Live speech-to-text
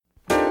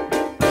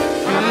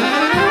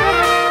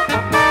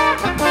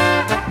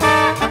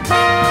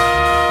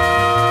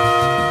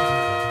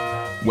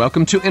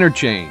Welcome to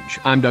Interchange.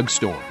 I'm Doug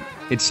Storm.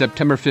 It's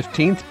September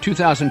 15th,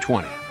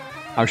 2020.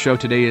 Our show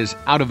today is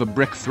Out of a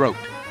Brick Throat,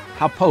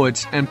 How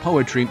Poets and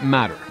Poetry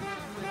Matter.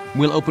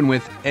 We'll open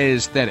with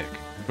Aesthetic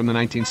from the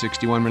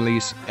 1961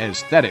 release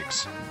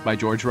Aesthetics by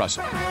George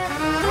Russell.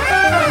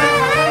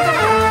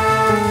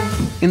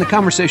 In the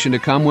conversation to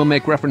come, we'll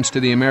make reference to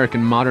the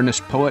American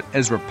modernist poet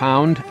Ezra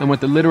Pound and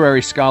what the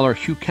literary scholar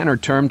Hugh Kenner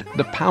termed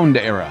the Pound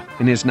Era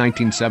in his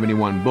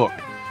 1971 book.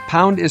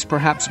 Pound is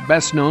perhaps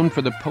best known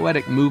for the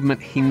poetic movement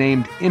he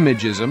named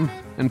Imagism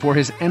and for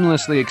his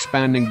endlessly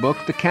expanding book,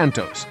 The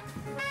Cantos.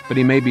 But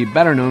he may be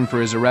better known for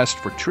his arrest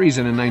for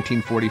treason in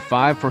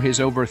 1945 for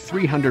his over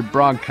 300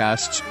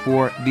 broadcasts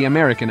for The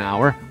American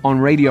Hour on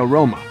Radio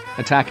Roma,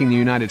 attacking the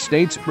United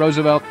States,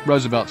 Roosevelt,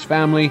 Roosevelt's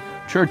family,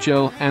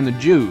 Churchill, and the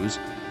Jews,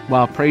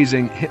 while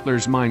praising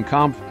Hitler's Mein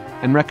Kampf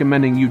and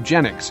recommending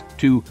eugenics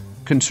to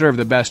conserve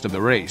the best of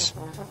the race,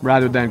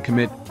 rather than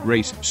commit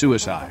race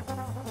suicide.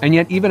 And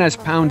yet, even as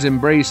Pound's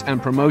embrace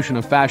and promotion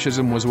of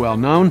fascism was well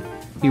known,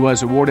 he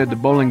was awarded the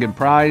Bollingen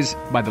Prize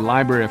by the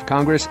Library of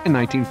Congress in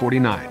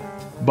 1949.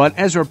 But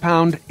Ezra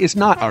Pound is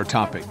not our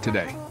topic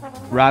today.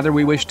 Rather,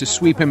 we wish to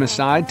sweep him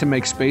aside to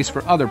make space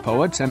for other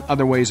poets and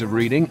other ways of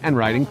reading and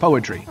writing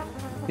poetry.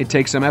 It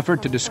takes some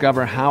effort to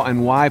discover how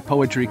and why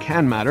poetry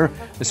can matter,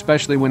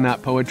 especially when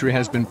that poetry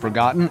has been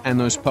forgotten and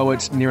those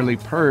poets nearly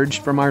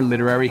purged from our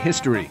literary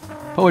history.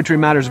 Poetry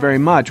matters very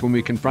much when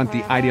we confront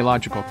the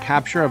ideological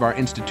capture of our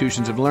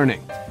institutions of learning,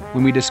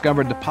 when we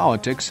discovered the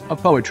politics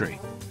of poetry.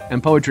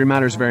 And poetry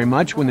matters very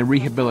much when the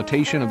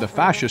rehabilitation of the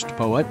fascist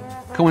poet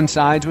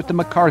coincides with the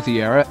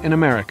McCarthy era in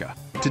America.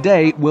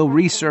 Today, we'll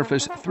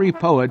resurface three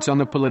poets on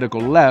the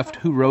political left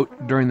who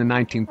wrote during the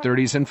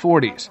 1930s and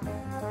 40s.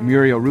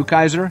 Muriel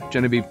Rukeyser,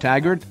 Genevieve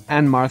Taggart,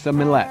 and Martha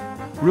Millett.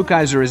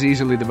 Rukeyser is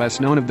easily the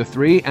best known of the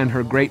three, and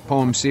her great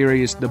poem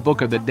series, The Book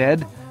of the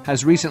Dead,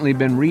 has recently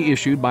been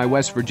reissued by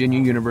West Virginia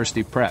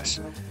University Press.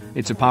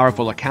 It's a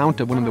powerful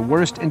account of one of the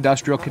worst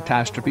industrial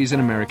catastrophes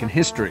in American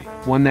history,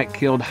 one that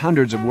killed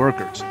hundreds of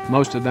workers,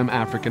 most of them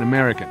African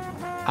American.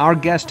 Our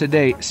guest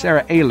today,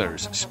 Sarah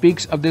Ehlers,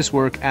 speaks of this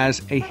work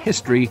as a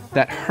history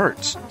that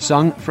hurts,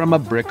 sung from a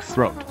brick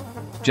throat.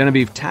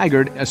 Genevieve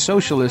Taggart, a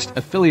socialist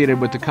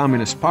affiliated with the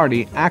Communist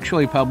Party,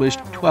 actually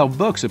published 12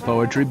 books of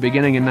poetry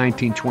beginning in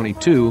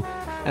 1922,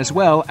 as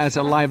well as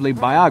a lively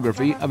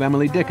biography of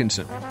Emily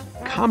Dickinson.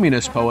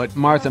 Communist poet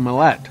Martha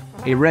Millett,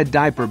 a red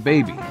diaper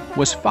baby,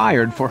 was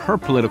fired for her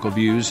political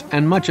views,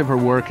 and much of her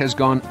work has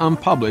gone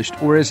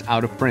unpublished or is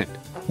out of print.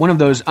 One of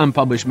those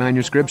unpublished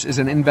manuscripts is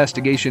an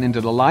investigation into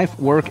the life,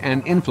 work,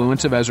 and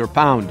influence of Ezra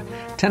Pound,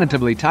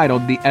 tentatively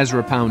titled The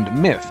Ezra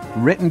Pound Myth,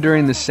 written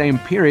during the same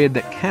period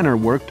that Kenner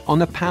worked on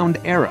the Pound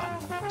Era.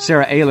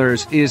 Sarah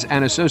Ehlers is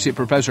an associate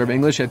professor of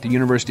English at the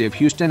University of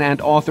Houston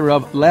and author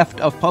of Left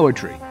of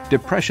Poetry,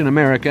 Depression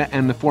America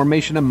and the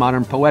Formation of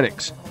Modern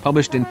Poetics,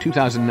 published in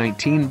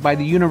 2019 by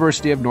the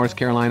University of North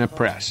Carolina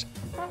Press.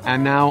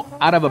 And now,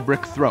 Out of a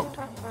Brick Throat,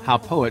 How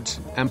Poets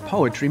and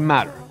Poetry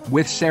Matter,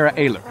 with Sarah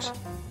Ehlers,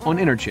 on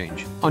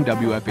Interchange on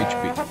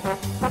WFHB.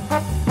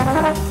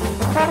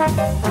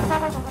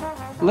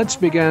 Let's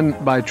begin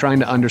by trying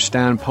to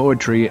understand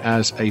poetry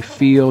as a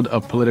field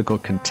of political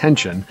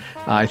contention.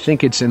 I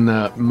think it's in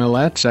the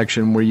Millett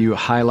section where you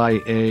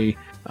highlight a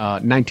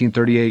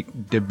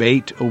 1938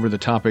 debate over the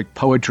topic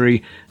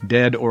Poetry,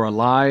 Dead or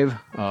Alive,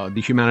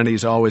 the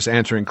humanities always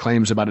answering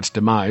claims about its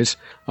demise,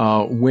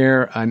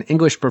 where an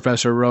English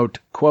professor wrote,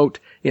 quote,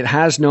 "It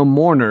has no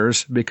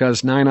mourners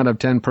because 9 out of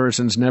 10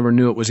 persons never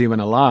knew it was even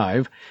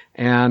alive,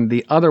 and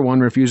the other one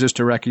refuses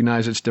to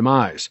recognize its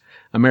demise.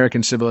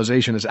 American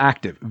civilization is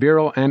active,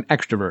 virile, and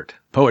extrovert.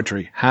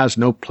 Poetry has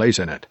no place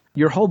in it."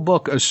 Your whole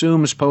book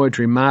assumes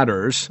poetry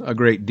matters a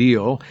great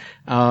deal,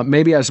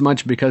 maybe as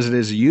much because it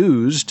is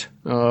used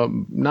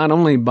not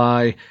only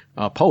by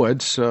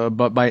poets,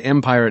 but by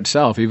empire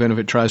itself, even if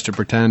it tries to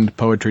pretend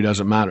poetry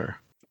doesn't matter.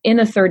 In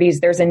the 30s,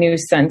 there's a new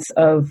sense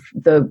of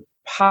the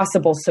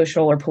possible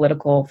social or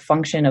political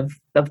function of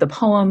the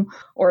poem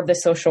or of the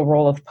social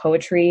role of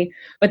poetry.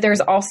 But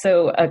there's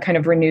also a kind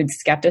of renewed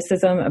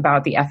skepticism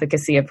about the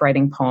efficacy of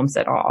writing poems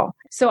at all.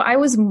 So I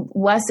was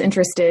less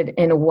interested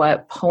in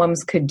what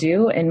poems could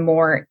do and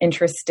more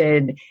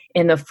interested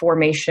in the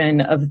formation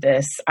of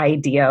this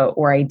idea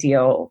or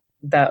ideal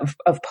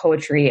of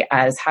poetry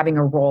as having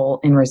a role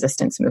in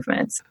resistance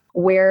movements.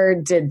 Where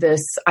did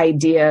this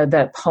idea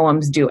that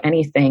poems do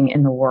anything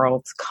in the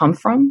world come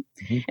from?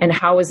 Mm-hmm. And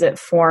how was it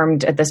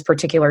formed at this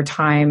particular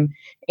time?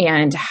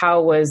 And how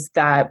was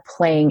that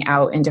playing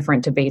out in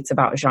different debates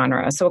about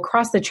genre? So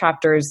across the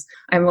chapters,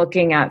 I'm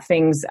looking at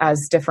things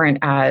as different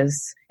as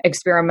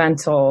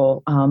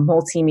experimental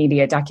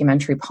multimedia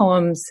documentary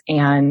poems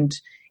and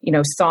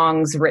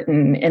songs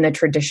written in the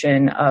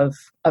tradition of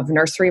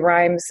nursery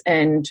rhymes,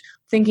 and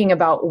thinking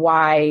about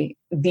why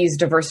these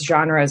diverse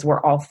genres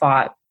were all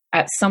thought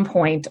at some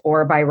point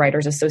or by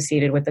writers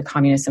associated with the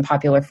Communist and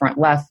Popular Front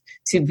left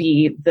to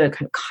be the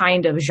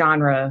kind of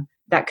genre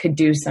that could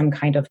do some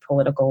kind of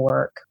political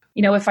work.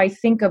 If I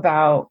think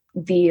about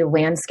the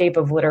landscape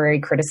of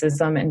literary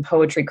criticism and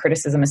poetry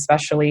criticism,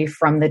 especially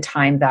from the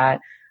time that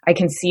I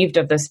conceived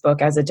of this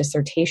book as a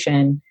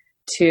dissertation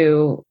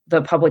to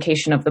the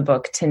publication of the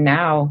book to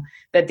now,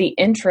 that the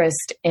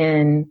interest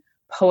in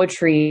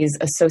poetry's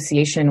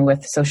association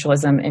with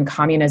socialism and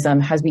communism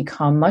has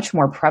become much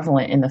more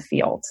prevalent in the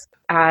field.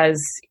 As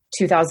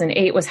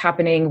 2008 was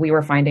happening, we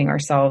were finding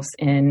ourselves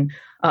in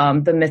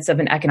the midst of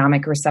an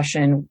economic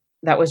recession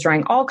that was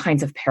drawing all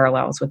kinds of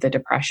parallels with the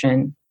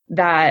Depression,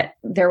 that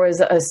there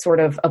was a sort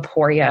of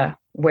aporia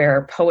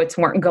where poets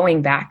weren't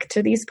going back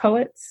to these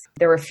poets.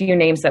 There were a few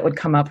names that would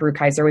come up.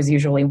 Rukeyser was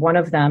usually one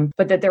of them,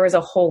 but that there was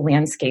a whole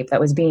landscape that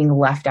was being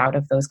left out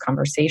of those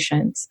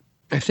conversations.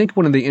 I think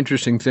one of the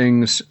interesting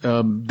things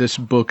this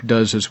book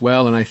does as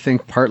well, and I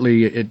think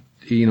partly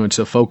it's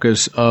a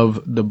focus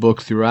of the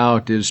book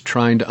throughout, is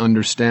trying to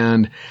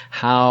understand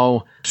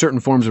how certain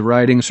forms of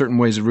writing, certain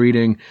ways of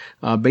reading,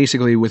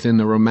 basically within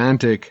the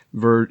romantic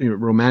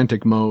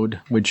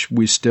mode, which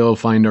we still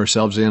find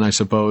ourselves in, I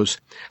suppose,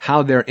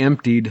 how they're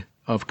emptied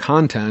of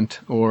content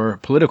or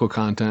political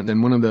content.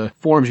 And one of the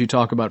forms you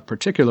talk about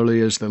particularly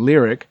is the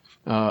lyric.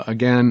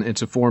 Again,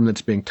 it's a form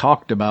that's being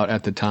talked about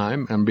at the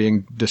time and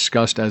being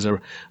discussed as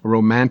a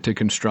romantic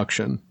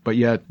construction. But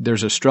yet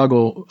there's a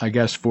struggle, I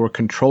guess, for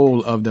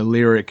control of the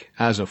lyric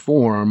as a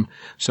form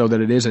so that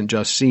it isn't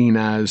just seen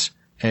as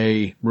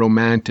a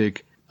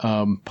romantic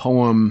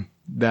poem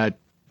that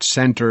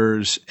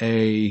centers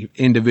a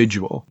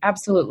individual.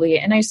 Absolutely.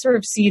 And I sort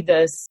of see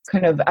this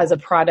kind of as a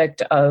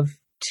product of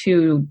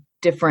two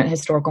different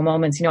historical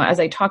moments. As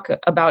I talk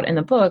about in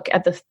the book,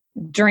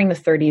 during the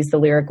 30s, the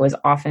lyric was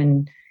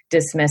often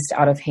dismissed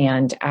out of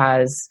hand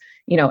as,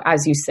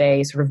 as you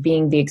say, sort of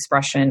being the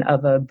expression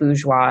of a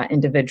bourgeois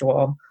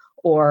individual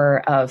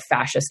or a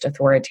fascist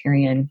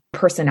authoritarian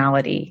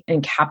personality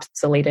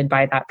encapsulated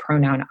by that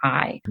pronoun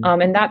I.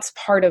 And that's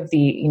part of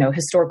the,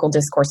 historical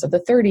discourse of the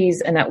 30s,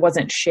 and that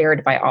wasn't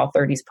shared by all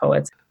 30s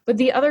poets. But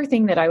the other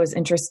thing that I was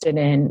interested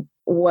in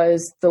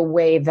was the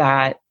way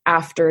that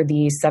after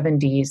the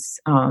 70s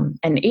and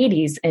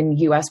 80s in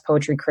U.S.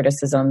 poetry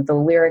criticism, the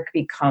lyric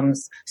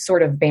becomes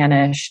sort of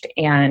banished,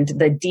 and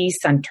the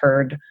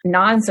decentered,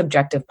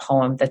 non-subjective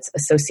poem that's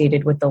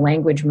associated with the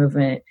language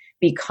movement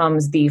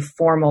becomes the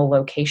formal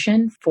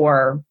location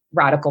for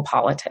radical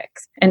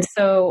politics. And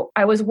so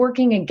I was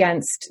working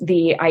against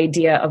the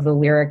idea of the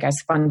lyric as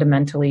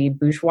fundamentally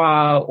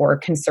bourgeois or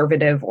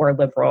conservative or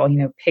liberal,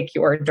 pick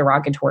your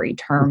derogatory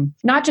term,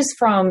 not just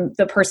from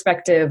the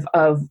perspective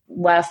of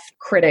left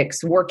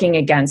critics working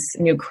against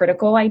new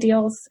critical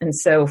ideals. And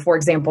so, for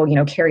example,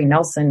 Carrie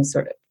Nelson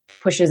sort of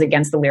pushes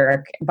against the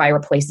lyric by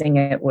replacing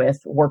it with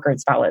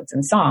workers' ballads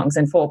and songs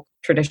and folk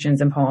traditions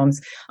and poems,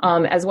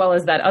 as well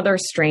as that other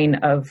strain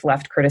of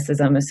left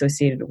criticism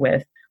associated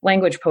with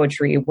language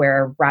poetry,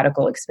 where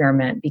radical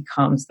experiment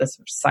becomes the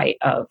site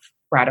of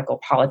radical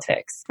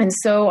politics. And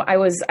so I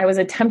was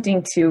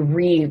attempting to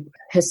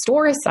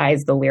rehistoricize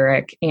the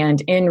lyric,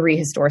 and in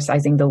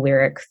rehistoricizing the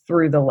lyric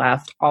through the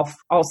left,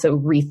 also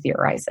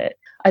re-theorize it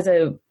as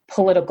a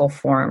political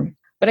form.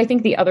 But I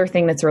think the other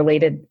thing that's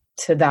related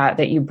to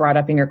that you brought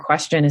up in your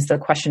question is the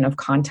question of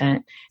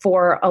content.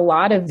 For a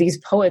lot of these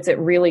poets, it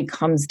really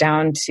comes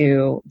down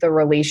to the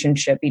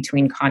relationship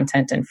between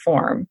content and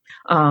form.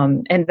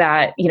 And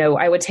that,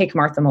 I would take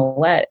Martha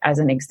Millett as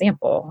an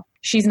example.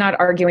 She's not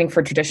arguing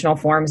for traditional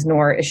forms,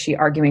 nor is she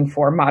arguing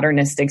for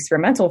modernist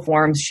experimental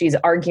forms. She's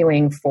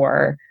arguing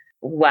for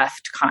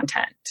left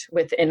content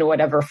within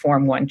whatever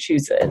form one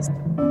chooses.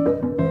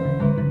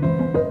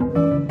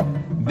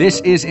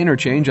 This is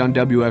Interchange on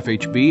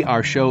WFHB.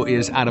 Our show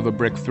is Out of a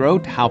Brick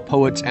Throat, How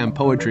Poets and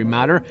Poetry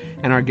Matter.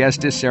 And our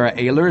guest is Sarah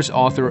Ehlers,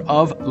 author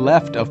of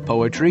Left of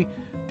Poetry,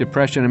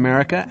 Depression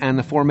America, and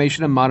the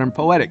Formation of Modern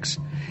Poetics.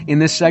 In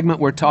this segment,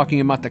 we're talking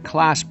about the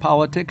class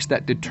politics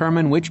that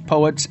determine which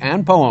poets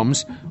and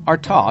poems are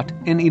taught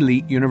in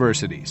elite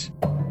universities.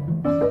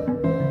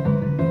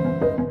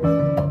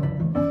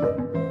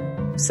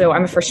 So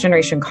I'm a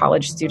first-generation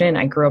college student.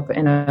 I grew up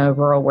in a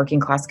rural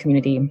working-class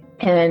community,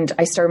 and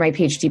I started my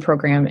PhD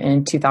program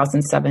in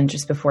 2007,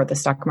 just before the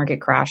stock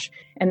market crash.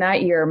 And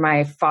that year,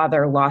 my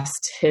father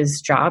lost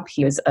his job.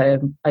 He was a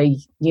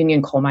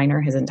union coal miner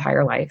his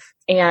entire life.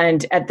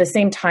 And at the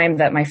same time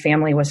that my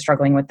family was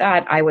struggling with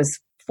that, I was,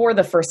 for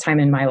the first time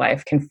in my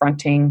life,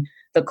 confronting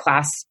the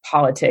class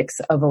politics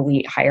of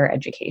elite higher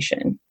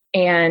education.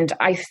 And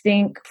I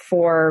think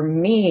for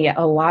me,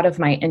 a lot of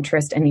my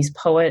interest in these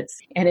poets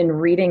and in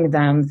reading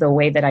them the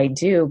way that I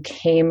do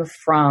came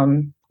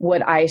from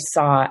what I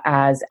saw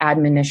as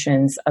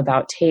admonitions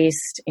about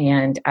taste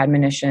and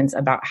admonitions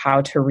about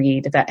how to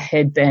read that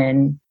had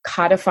been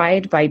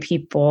codified by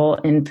people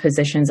in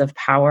positions of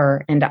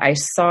power. And I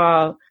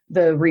saw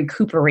the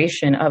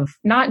recuperation of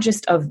not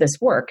just of this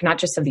work, not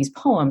just of these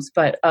poems,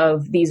 but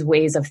of these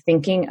ways of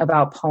thinking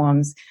about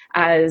poems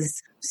as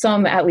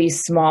some at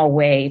least small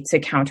way to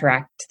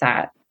counteract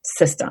that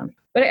system.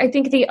 But I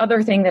think the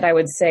other thing that I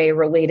would say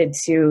related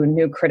to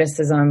new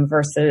criticism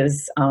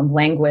versus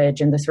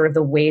language and the sort of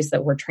the ways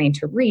that we're trained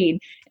to read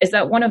is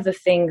that one of the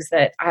things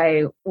that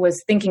I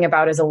was thinking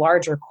about as a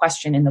larger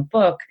question in the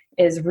book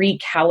is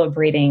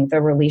recalibrating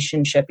the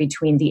relationship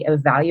between the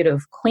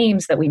evaluative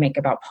claims that we make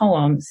about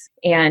poems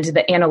and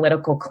the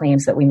analytical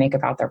claims that we make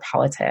about their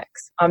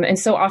politics. And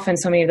so often,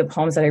 so many of the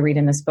poems that I read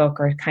in this book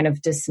are kind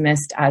of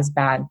dismissed as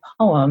bad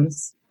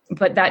poems.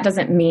 But that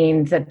doesn't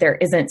mean that there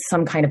isn't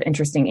some kind of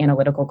interesting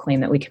analytical claim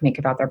that we can make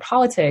about their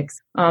politics.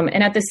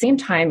 And at the same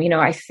time,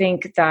 I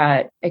think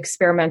that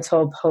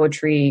experimental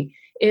poetry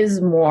is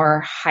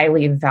more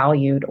highly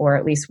valued, or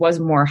at least was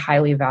more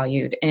highly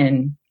valued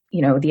in,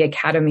 the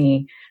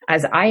academy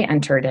as I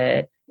entered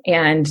it.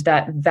 And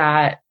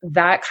that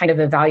kind of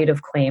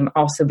evaluative claim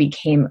also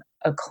became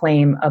a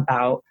claim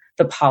about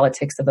the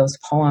politics of those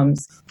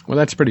poems. Well,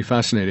 that's pretty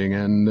fascinating.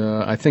 And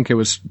I think it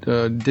was,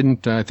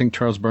 didn't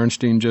Charles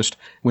Bernstein just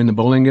win the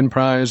Bollingen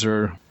Prize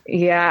or?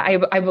 Yeah,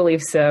 I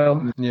believe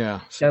so.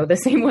 Yeah. So the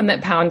same one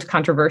that Pound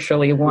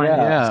controversially won.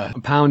 Yeah.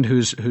 Pound,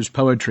 whose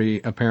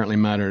poetry apparently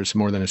matters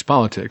more than his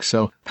politics.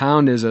 So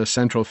Pound is a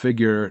central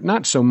figure,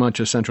 not so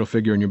much a central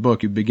figure in your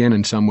book. You begin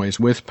in some ways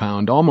with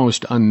Pound,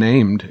 almost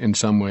unnamed in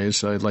some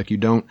ways. Like you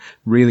don't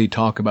really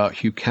talk about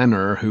Hugh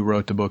Kenner, who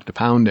wrote the book, The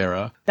Pound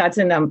Era. That's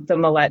in the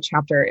Millett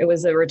chapter. It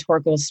was a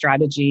rhetorical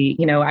strategy.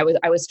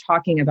 I was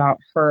talking about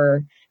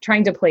her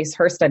trying to place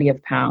her study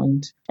of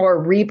Pound or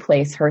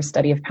replace her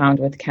study of Pound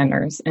with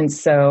Kenner's. And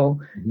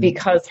so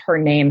because her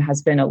name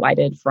has been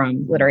elided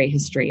from literary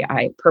history,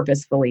 I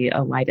purposefully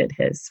elided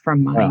his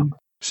from mine.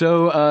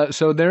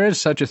 So there is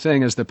such a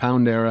thing as the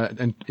Pound Era,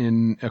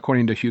 in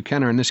according to Hugh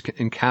Kenner, and this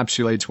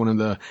encapsulates one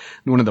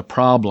of the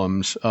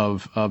problems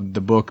of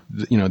the book,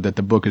 that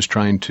the book is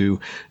trying to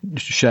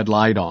shed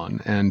light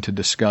on and to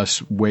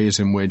discuss ways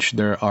in which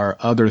there are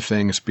other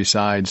things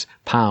besides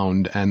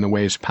Pound, and the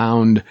ways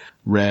Pound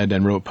read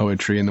and wrote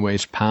poetry, and the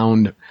ways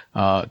Pound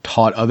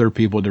taught other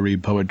people to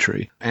read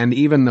poetry. And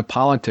even the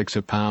politics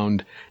of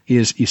Pound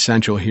is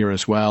essential here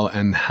as well,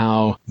 and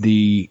how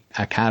the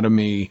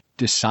Academy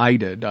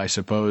decided, I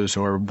suppose,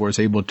 or was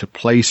able to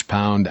place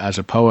Pound as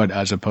a poet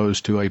as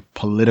opposed to a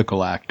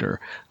political actor.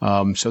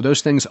 So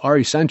those things are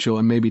essential,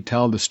 and maybe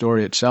tell the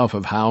story itself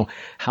of how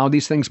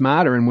these things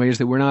matter in ways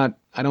that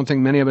I don't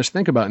think many of us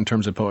think about in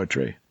terms of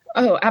poetry.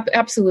 Oh,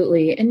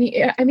 absolutely.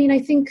 And I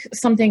think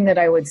something that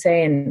I would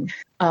say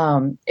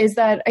is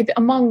that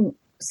among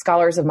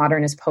scholars of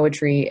modernist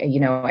poetry,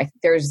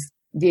 there's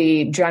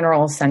the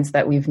general sense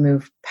that we've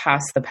moved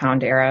past the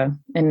Pound era.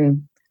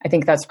 And I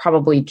think that's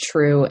probably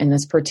true in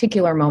this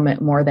particular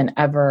moment more than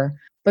ever.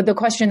 But the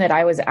question that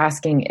I was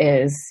asking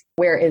is,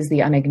 where is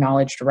the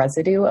unacknowledged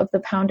residue of the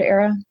Pound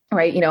era?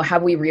 Right?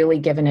 Have we really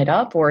given it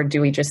up, or do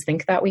we just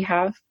think that we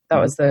have? That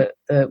was the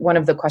one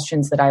of the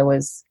questions that I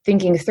was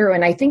thinking through.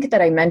 And I think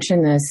that I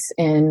mentioned this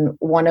in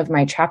one of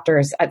my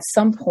chapters. At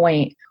some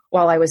point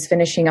while I was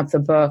finishing up the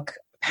book,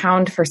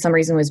 Pound, for some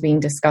reason, was being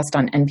discussed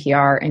on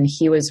NPR, and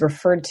he was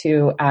referred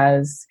to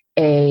as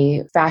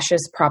a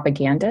fascist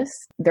propagandist.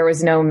 There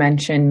was no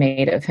mention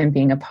made of him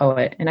being a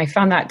poet. And I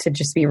found that to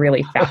just be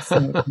really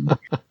fascinating.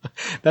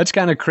 That's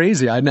kind of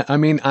crazy. I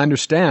mean, I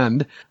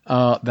understand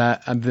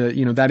that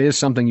that is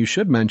something you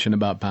should mention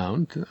about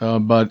Pound,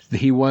 but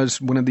he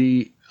was one of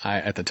the,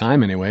 at the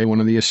time anyway,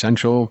 one of the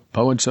essential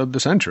poets of the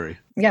century.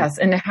 Yes,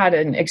 and it had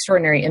an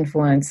extraordinary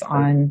influence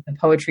on the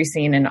poetry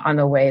scene and on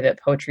the way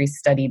that poetry is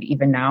studied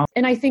even now.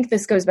 And I think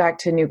this goes back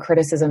to new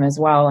criticism as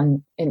well.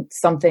 And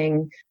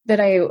something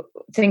that I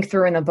think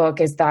through in the book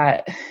is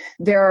that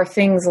there are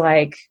things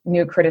like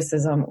new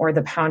criticism or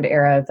the Pound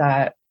era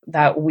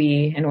that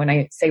we, and when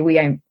I say we,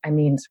 I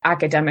mean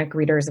academic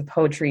readers of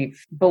poetry,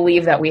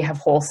 believe that we have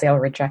wholesale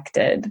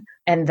rejected,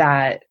 and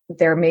that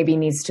there maybe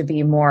needs to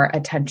be more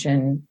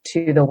attention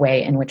to the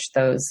way in which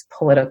those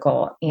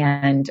political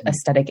and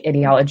aesthetic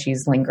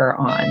ideologies linger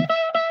on.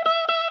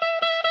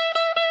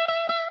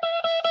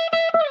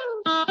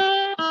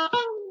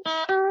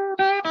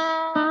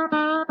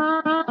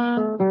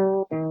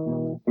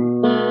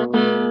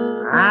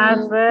 I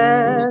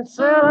said,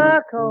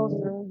 Silicosis,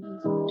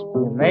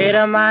 you made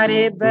a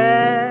mighty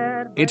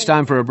bad. It's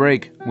time for a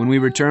break. When we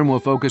return,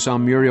 we'll focus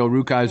on Muriel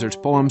Rukeyser's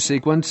poem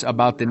sequence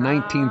about the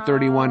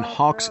 1931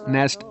 Hawks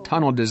Nest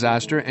tunnel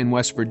disaster in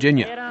West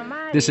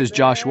Virginia. This is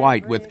Josh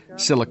White with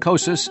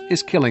Silicosis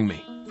is Killing Me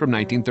from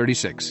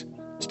 1936.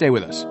 Stay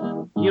with us.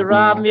 You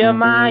robbed me of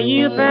my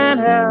youth and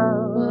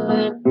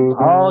health.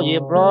 All you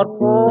brought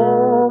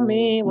for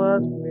me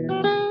was bliss.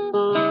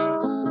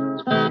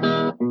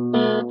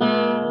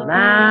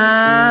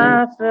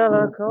 Now,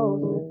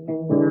 Silicosis,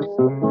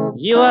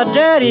 you a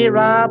dirty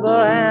robber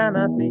and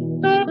a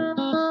thief.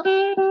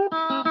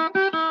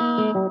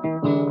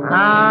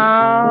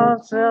 Ah,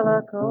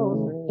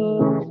 Silicosis,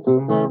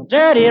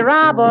 dirty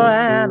robber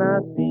and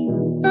a thief.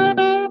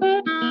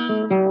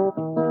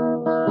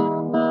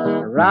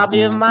 Robbed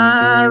you of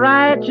my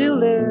right to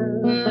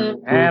live,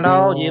 and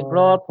all you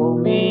brought for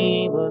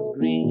me was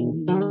grief.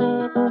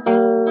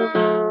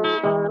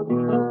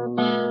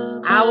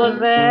 I was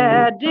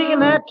there digging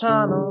that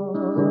tunnel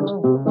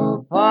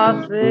for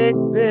 6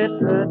 bits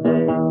a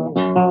day.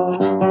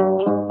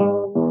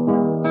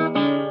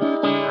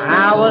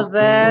 I was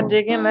there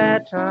digging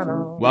that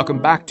tunnel.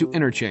 Welcome back to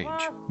Interchange.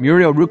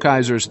 Muriel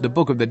Rukeyser's The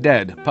Book of the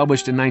Dead,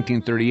 published in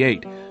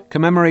 1938,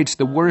 commemorates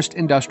the worst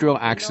industrial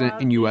accident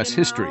in U.S.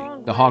 history,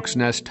 the Hawks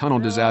Nest tunnel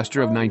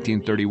disaster of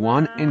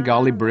 1931 in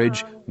Gauley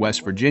Bridge,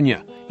 West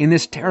Virginia. In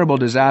this terrible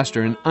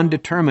disaster, an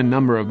undetermined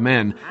number of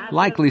men,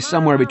 likely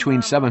somewhere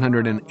between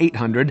 700 and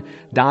 800,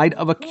 died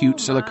of acute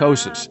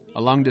silicosis,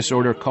 a lung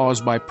disorder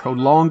caused by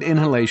prolonged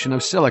inhalation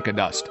of silica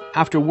dust,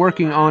 after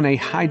working on a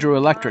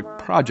hydroelectric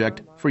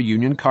project for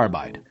Union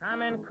Carbide.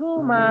 Come and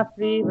cool my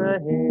fever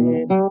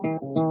head.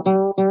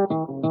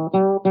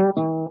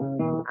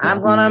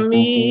 I'm gonna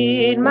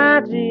meet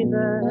my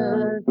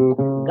Jesus.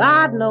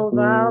 God knows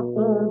I'll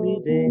soon be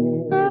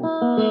dead.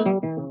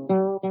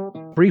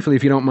 Briefly,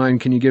 if you don't mind,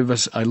 can you give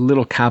us a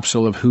little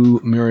capsule of who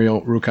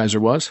Muriel Rukeyser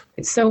was?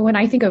 So when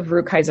I think of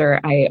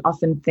Rukeyser, I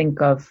often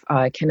think of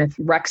Kenneth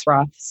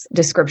Rexroth's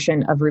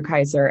description of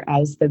Rukeyser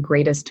as the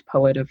greatest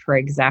poet of her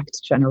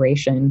exact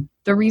generation.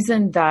 The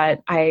reason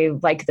that I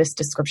like this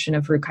description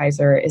of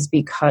Rukeyser is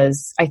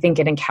because I think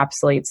it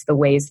encapsulates the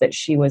ways that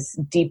she was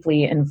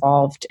deeply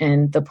involved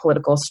in the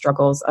political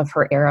struggles of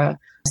her era,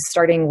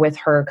 starting with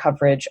her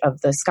coverage of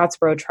the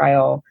Scottsboro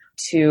trial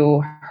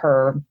to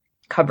her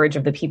coverage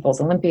of the People's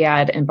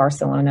Olympiad in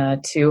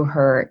Barcelona to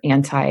her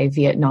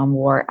anti-Vietnam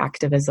War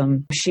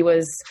activism. She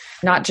was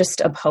not just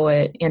a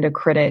poet and a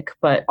critic,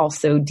 but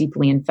also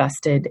deeply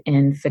invested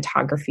in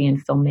photography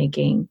and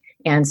filmmaking.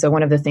 And so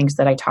one of the things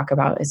that I talk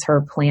about is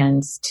her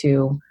plans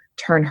to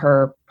turn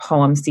her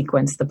poem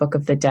sequence, The Book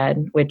of the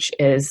Dead, which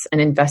is an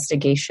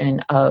investigation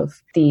of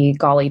the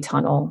Gauley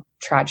Tunnel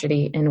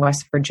tragedy in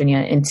West Virginia,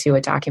 into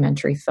a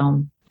documentary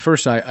film.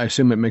 First, I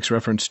assume it makes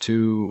reference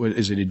to,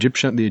 is it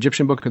the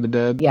Egyptian Book of the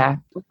Dead? Yeah.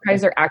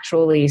 Rukeyser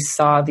actually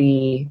saw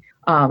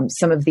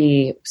some of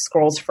the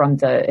scrolls from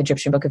the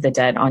Egyptian Book of the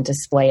Dead on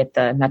display at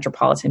the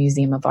Metropolitan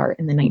Museum of Art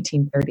in the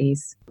 1930s.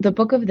 The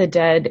Book of the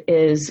Dead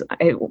is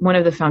one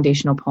of the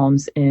foundational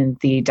poems in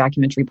the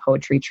documentary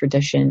poetry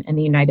tradition in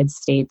the United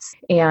States.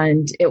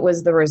 And it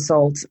was the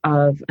result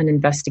of an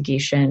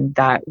investigation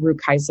that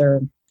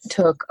Rukeyser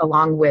took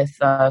along with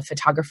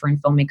photographer and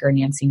filmmaker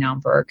Nancy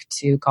Naumburg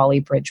to Gauley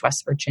Bridge,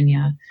 West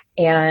Virginia.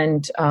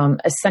 And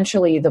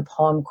essentially the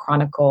poem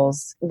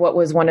chronicles what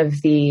was one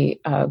of the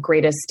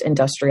greatest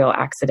industrial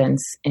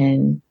accidents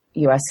in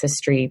U.S.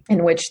 history,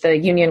 in which the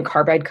Union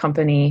Carbide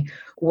Company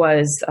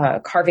was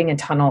carving a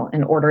tunnel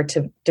in order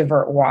to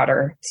divert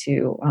water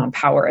to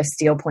power a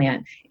steel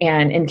plant.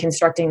 And in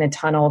constructing the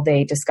tunnel,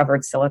 they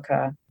discovered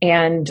silica.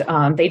 And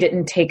they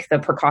didn't take the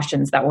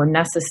precautions that were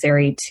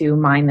necessary to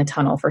mine the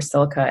tunnel for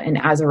silica. And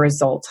as a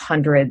result,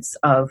 hundreds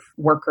of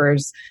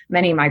workers,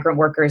 many migrant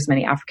workers,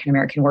 many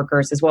African-American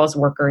workers, as well as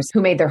workers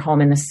who made their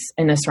home in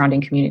the surrounding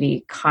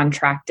community,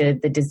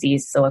 contracted the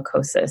disease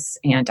silicosis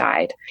and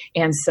died.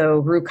 And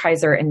so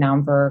Rukeyser and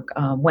Naumburg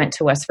went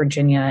to West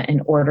Virginia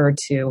in order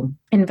to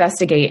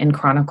investigate and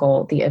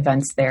chronicle the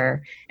events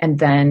there. And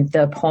then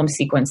the poem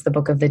sequence, The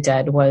Book of the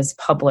Dead, was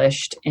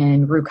published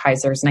in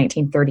Rukeyser's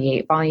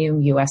 1938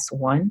 volume, US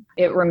 1.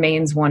 It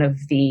remains one of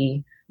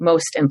the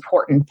most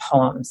important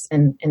poems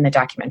in the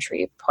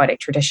documentary poetic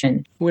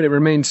tradition. Well, it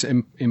remains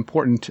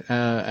important,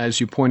 as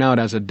you point out,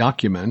 as a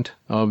document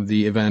of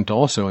the event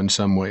also in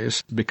some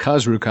ways,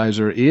 because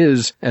Rukeyser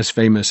is as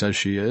famous as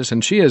she is,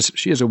 and she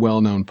is a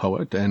well-known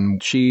poet,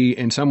 and she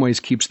in some ways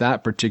keeps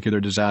that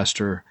particular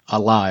disaster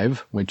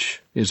alive,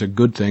 which is a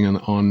good thing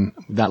on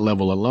that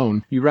level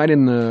alone. You write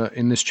in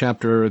this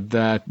chapter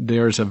that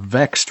there's a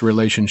vexed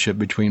relationship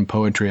between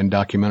poetry and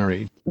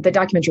documentary. The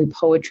documentary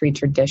poetry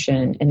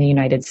tradition in the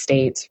United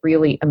States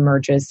really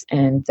emerges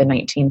in the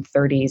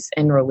 1930s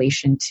in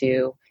relation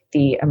to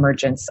the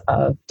emergence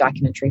of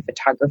documentary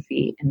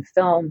photography and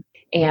film.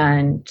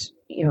 And,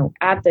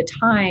 at the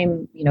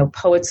time,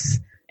 poets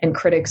and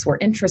critics were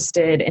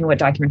interested in what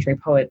documentary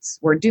poets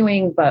were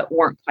doing, but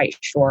weren't quite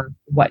sure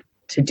what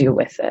to do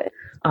with it.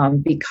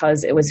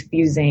 Because it was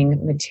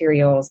fusing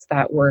materials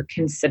that were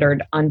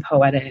considered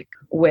unpoetic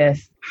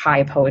with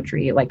high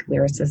poetry like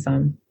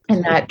lyricism.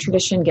 And that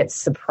tradition gets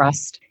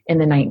suppressed in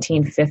the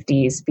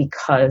 1950s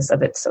because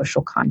of its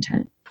social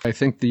content. I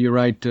think that you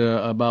write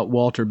about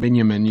Walter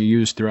Benjamin you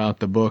use throughout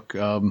the book.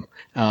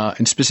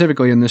 And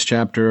specifically in this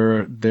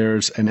chapter,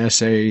 there's an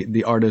essay,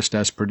 The Artist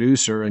as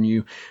Producer, and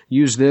you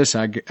use this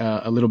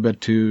a little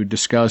bit to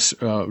discuss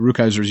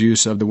Rukeyser's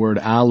use of the word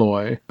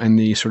alloy and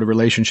the sort of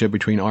relationship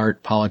between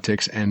art,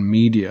 politics, and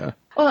media.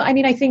 Well,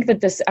 I think that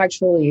this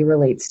actually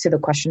relates to the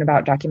question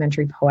about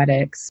documentary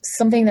poetics.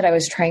 Something that I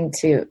was trying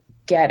to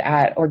get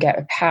at or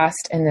get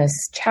past in this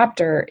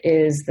chapter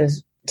is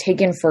this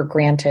taken for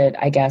granted,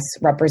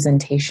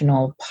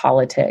 representational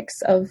politics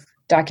of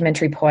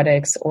documentary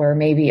poetics, or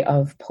maybe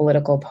of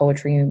political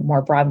poetry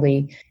more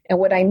broadly. And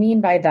what I mean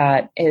by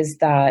that is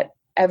that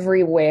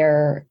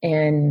everywhere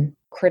in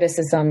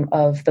criticism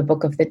of the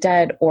Book of the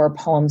Dead or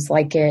poems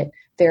like it,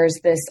 there's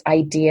this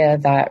idea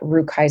that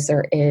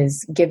Rukeyser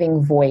is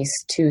giving voice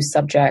to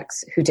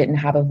subjects who didn't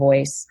have a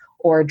voice,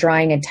 or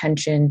drawing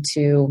attention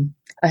to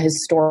a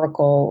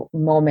historical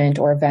moment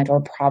or event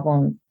or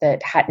problem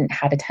that hadn't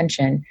had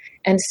attention.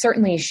 And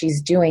certainly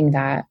she's doing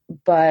that,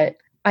 but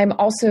I'm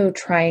also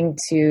trying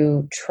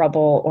to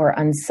trouble or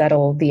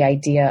unsettle the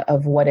idea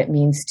of what it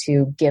means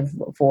to give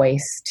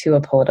voice to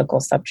a political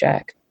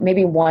subject.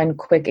 Maybe one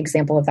quick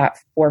example of that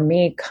for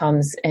me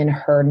comes in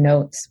her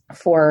notes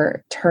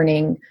for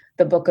turning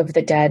the Book of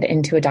the Dead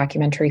into a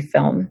documentary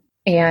film.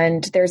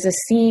 And there's a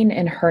scene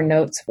in her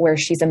notes where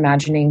she's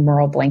imagining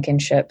Merle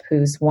Blankenship,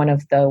 who's one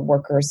of the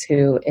workers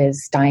who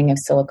is dying of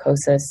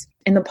silicosis.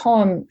 In the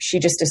poem, she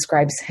just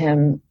describes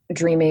him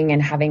dreaming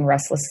and having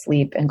restless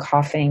sleep and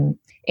coughing.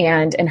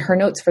 And in her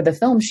notes for the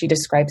film, she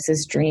describes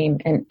his dream.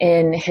 And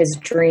in his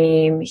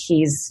dream,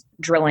 he's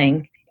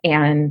drilling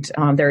and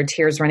there are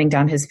tears running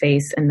down his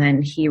face. And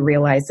then he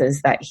realizes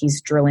that he's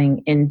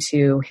drilling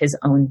into his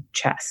own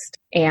chest.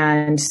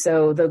 And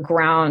so the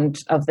ground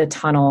of the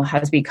tunnel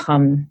has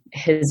become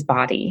his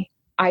body.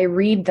 I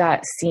read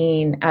that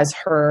scene as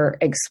her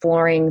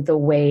exploring the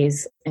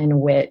ways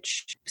in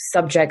which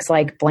subjects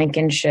like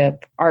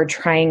Blankenship are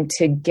trying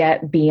to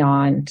get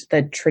beyond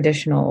the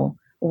traditional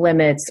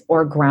limits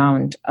or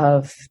ground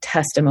of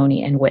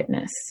testimony and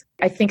witness.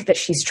 I think that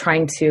she's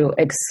trying to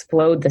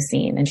explode the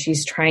scene and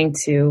she's trying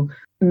to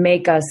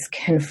make us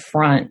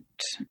confront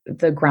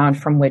the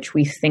ground from which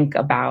we think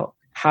about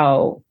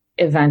how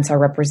events are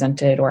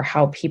represented or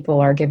how people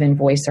are given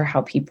voice or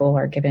how people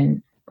are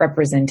given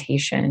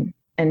representation.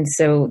 And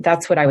so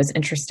that's what I was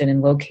interested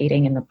in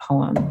locating in the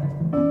poem.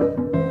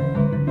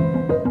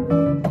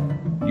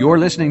 You're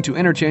listening to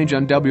Interchange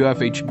on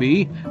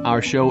WFHB.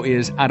 Our show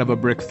is Out of a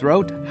Brick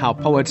Throat, How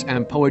Poets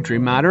and Poetry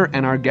Matter,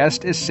 and our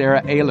guest is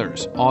Sarah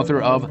Ehlers, author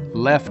of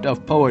Left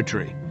of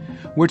Poetry.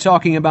 We're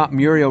talking about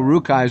Muriel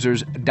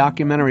Rukeyser's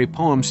documentary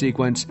poem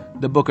sequence,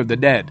 The Book of the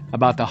Dead,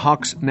 about the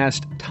Hawk's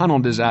Nest tunnel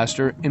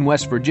disaster in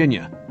West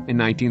Virginia in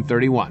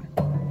 1931.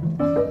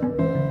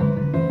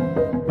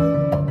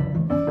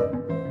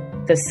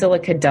 The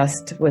silica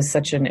dust was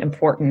such an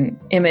important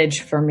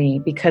image for me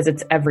because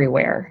it's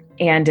everywhere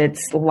and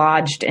it's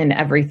lodged in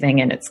everything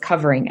and it's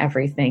covering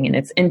everything and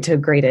it's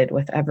integrated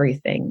with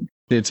everything.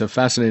 It's a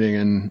fascinating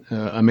and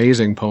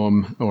amazing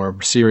poem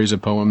or series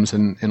of poems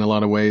in a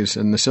lot of ways.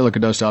 And the silica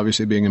dust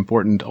obviously being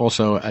important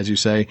also, as you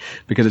say,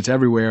 because it's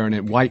everywhere and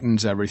it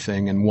whitens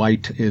everything. And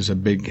white is a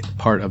big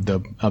part of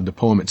the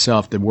poem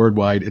itself, the word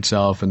white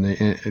itself and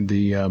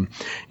the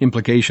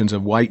implications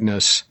of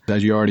whiteness.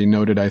 As you already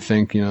noted, I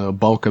think, the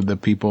bulk of the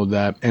people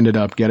that ended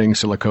up getting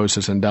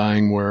silicosis and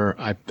dying were,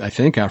 I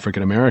think,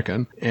 African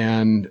American.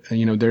 And,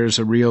 there's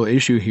a real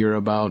issue here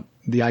about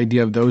the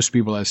idea of those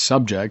people as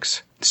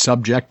subjects,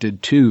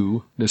 subjected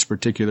to this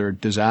particular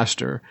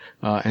disaster,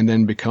 and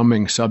then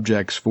becoming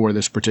subjects for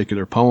this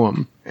particular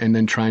poem, and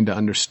then trying to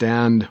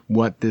understand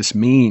what this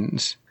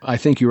means. I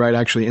think you're right,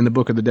 actually. In the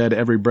Book of the Dead,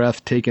 every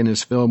breath taken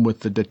is filled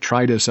with the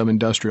detritus of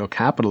industrial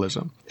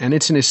capitalism. And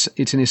it's an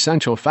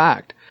essential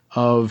fact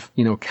of,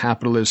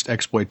 capitalist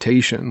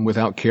exploitation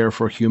without care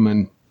for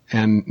human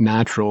and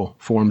natural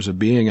forms of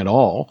being at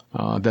all,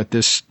 that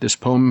this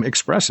poem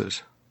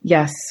expresses.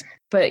 Yes.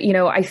 But,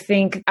 I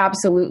think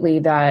absolutely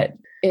that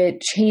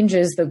it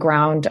changes the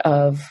ground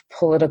of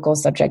political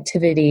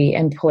subjectivity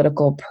and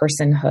political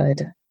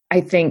personhood.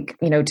 I think,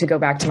 to go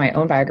back to my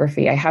own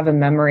biography, I have a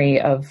memory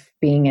of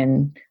being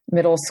in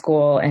middle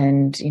school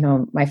and,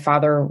 my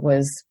father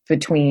was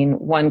between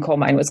one coal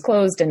mine was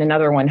closed and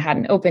another one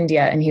hadn't opened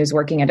yet. And he was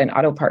working at an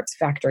auto parts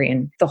factory.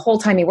 And the whole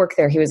time he worked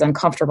there, he was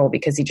uncomfortable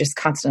because he just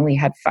constantly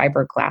had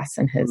fiberglass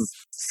in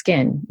his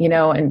skin,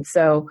 and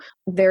so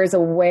there's a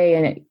way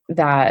in it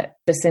that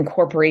this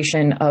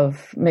incorporation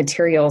of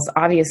materials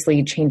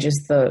obviously changes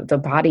the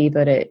body,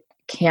 but it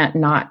can't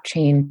not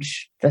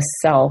change the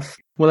self.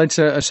 Well, it's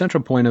a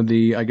central point of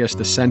the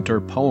center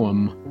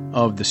poem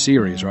of the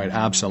series, right?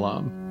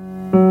 Absalom.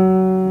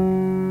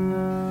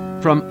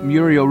 From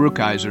Muriel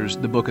Rukeyser's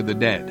The Book of the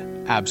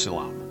Dead,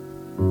 Absalom.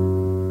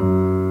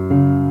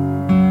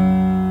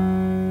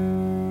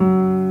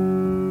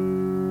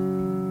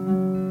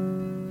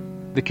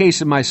 The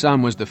case of my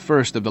son was the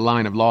first of the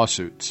line of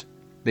lawsuits.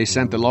 They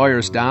sent the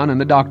lawyers down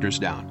and the doctors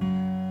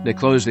down. They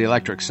closed the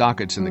electric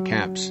sockets in the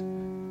camps.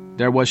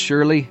 There was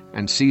Shirley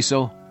and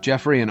Cecil,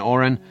 Jeffrey and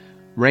Orrin,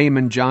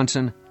 Raymond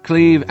Johnson,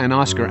 Cleve and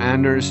Oscar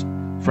Anders,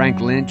 Frank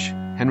Lynch,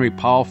 Henry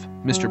Palff,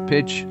 Mr.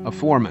 Pitch, a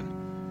foreman.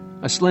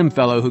 A slim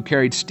fellow who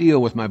carried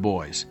steel with my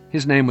boys.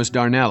 His name was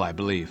Darnell, I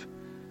believe.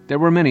 There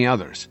were many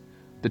others.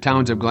 The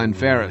towns of Glen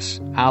Ferris,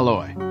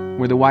 Alloy,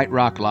 where the White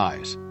Rock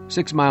lies,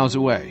 6 miles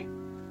away.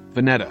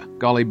 Veneta,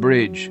 Golly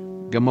Bridge,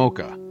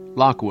 Gamoka,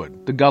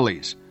 Lockwood, the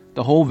gullies,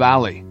 the whole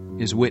valley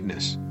is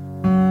witness.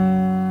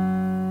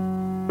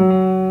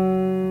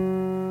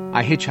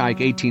 I hitchhike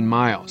 18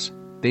 miles.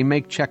 They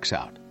make checks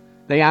out.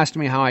 They asked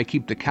me how I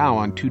keep the cow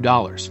on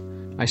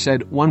 $2. I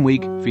said, 1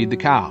 week, feed the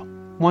cow.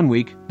 1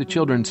 week, the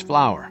children's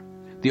flour.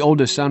 The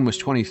oldest son was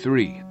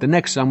 23. The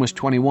next son was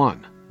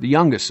 21. The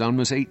youngest son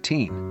was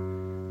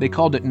 18. They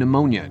called it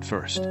pneumonia at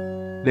first.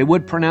 They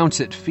would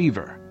pronounce it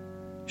fever.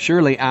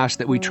 Shirley asked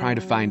that we try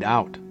to find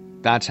out.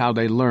 That's how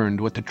they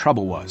learned what the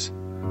trouble was.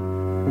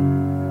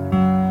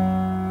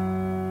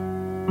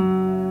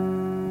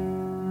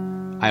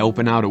 I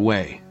open out a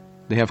way.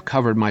 They have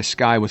covered my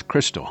sky with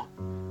crystal.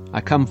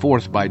 I come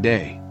forth by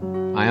day.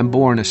 I am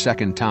born a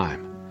second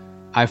time.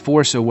 I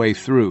force a way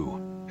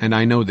through, and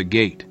I know the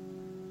gate.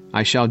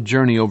 I shall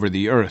journey over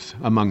the earth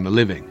among the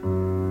living.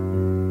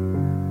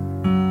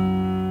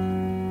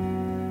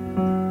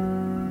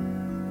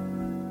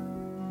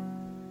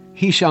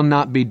 He shall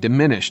not be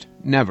diminished,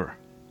 never.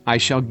 I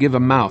shall give a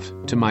mouth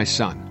to my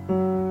son.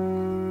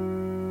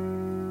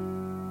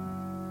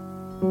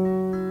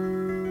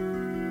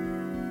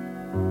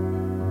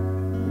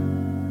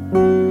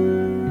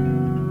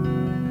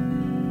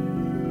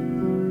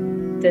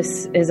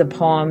 This is a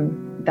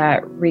poem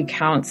that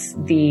recounts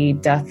the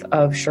death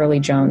of Shirley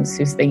Jones,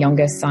 who's the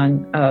youngest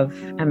son of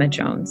Emma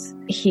Jones.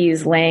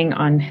 He's laying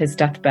on his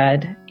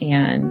deathbed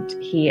and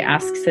he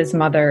asks his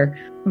mother,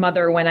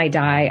 "Mother, when I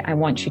die, I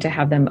want you to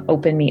have them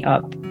open me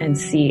up and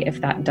see if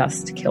that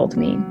dust killed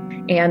me."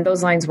 And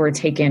those lines were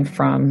taken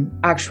from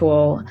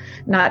actual,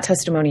 not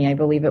testimony, I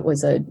believe it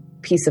was a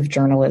piece of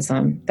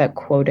journalism that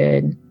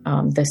quoted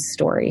this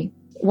story.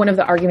 One of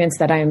the arguments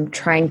that I'm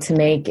trying to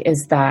make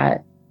is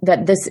that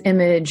this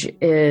image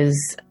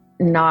is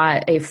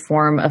not a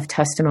form of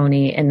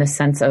testimony in the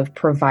sense of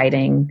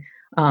providing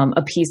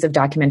a piece of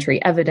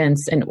documentary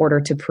evidence in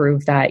order to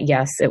prove that,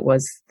 yes, it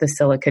was the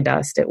silica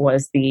dust, it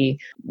was the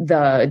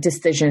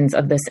decisions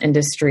of this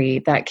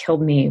industry that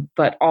killed me,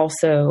 but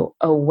also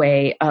a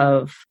way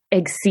of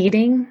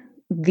exceeding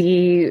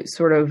the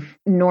sort of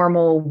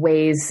normal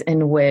ways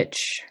in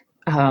which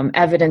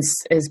evidence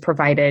is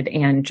provided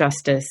and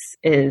justice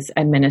is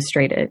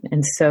administrated.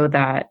 And so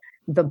that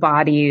the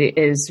body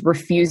is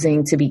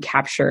refusing to be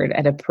captured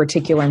at a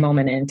particular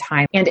moment in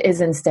time and is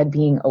instead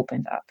being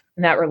opened up.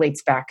 And that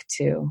relates back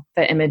to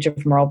the image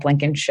of Merle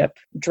Blankenship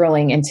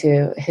drilling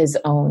into his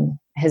own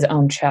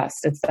chest.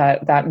 It's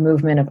that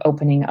movement of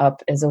opening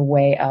up is a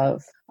way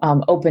of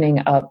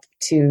opening up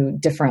to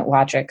different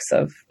logics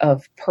of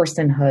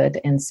personhood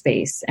and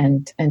space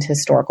and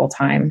historical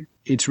time.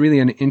 It's really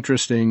an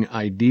interesting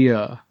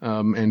idea,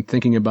 and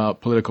thinking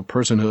about political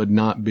personhood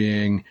not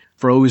being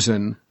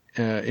frozen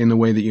in the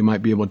way that you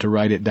might be able to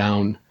write it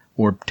down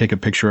or take a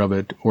picture of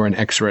it or an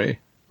X-ray,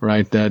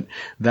 right? That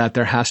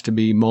there has to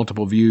be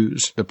multiple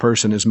views. The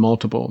person is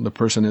multiple. The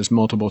person is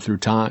multiple through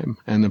time,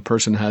 and the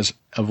person has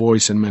a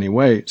voice in many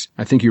ways.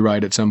 I think you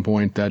write at some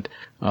point that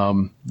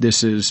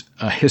this is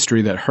a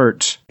history that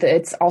hurts.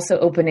 It's also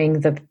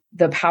opening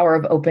the power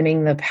of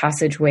opening the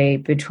passageway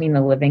between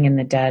the living and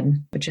the dead,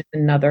 which is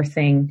another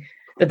thing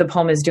that the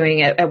poem is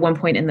doing. At one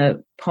point in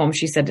the poem,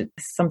 she said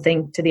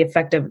something to the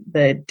effect of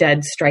the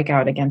dead strike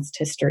out against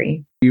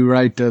history. You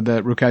write that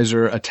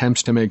Rukeyser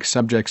attempts to make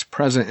subjects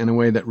present in a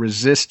way that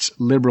resists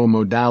liberal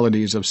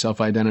modalities of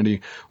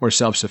self-identity or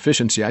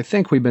self-sufficiency. I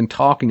think we've been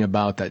talking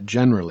about that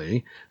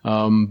generally,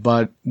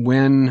 but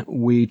when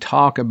we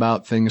talk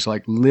about things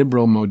like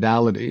liberal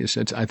modalities,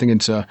 I think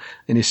it's an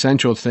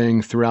essential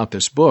thing throughout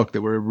this book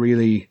that we're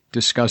really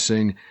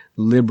discussing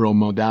liberal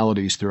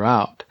modalities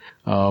throughout,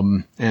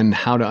 and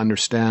how to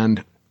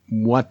understand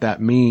what that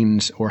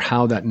means or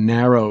how that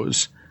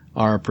narrows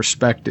our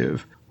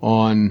perspective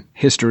on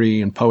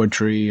history and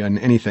poetry and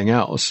anything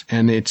else.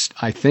 And it's,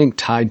 I think,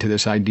 tied to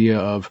this idea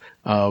of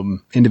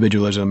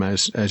individualism,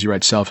 as you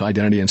write,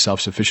 self-identity and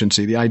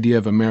self-sufficiency. The idea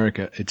of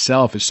America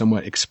itself is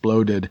somewhat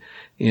exploded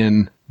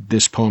in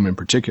this poem in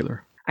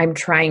particular. I'm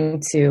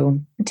trying to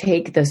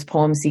take this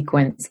poem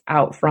sequence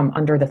out from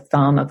under the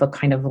thumb of a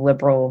kind of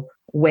liberal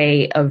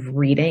way of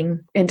reading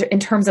in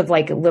terms of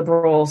like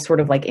liberal sort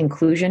of like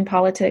inclusion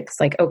politics,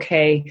 like,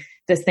 okay,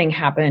 this thing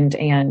happened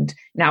and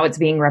now it's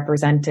being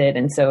represented.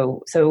 And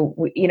so,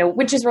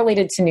 which is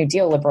related to New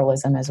Deal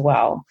liberalism as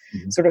well,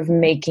 sort of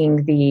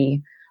making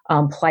the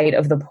plight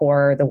of the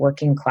poor, the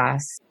working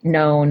class,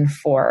 known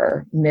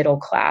for middle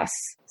class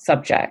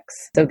subjects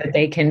so that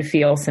they can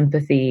feel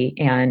sympathy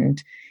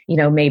and,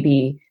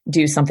 maybe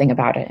do something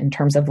about it in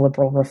terms of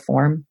liberal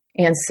reform.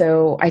 And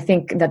so I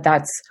think that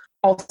that's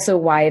also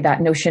why that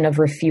notion of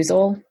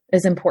refusal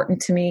is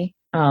important to me.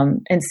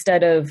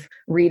 Instead of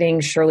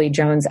reading Shirley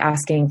Jones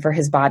asking for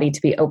his body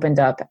to be opened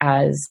up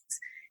as,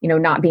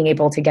 not being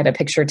able to get a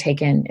picture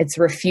taken, it's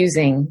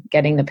refusing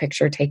getting the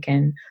picture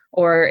taken.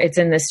 Or it's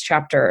in this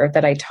chapter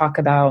that I talk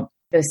about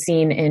the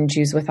scene in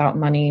Jews Without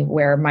Money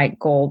where Mike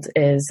Gold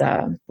is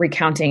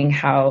recounting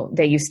how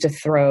they used to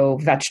throw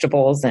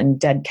vegetables and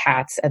dead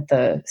cats at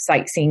the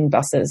sightseeing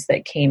buses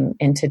that came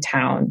into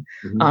town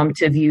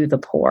to view the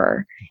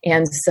poor.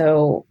 And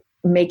so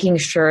making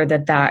sure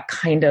that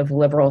kind of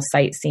liberal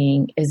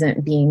sightseeing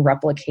isn't being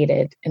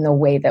replicated in the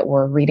way that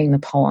we're reading the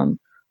poem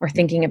or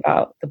thinking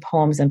about the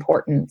poem's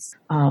importance,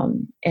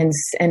 and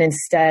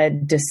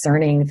instead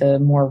discerning the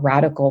more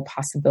radical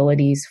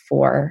possibilities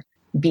for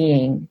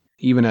being.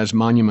 Even as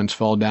monuments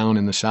fall down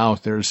in the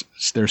South, there's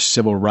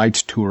civil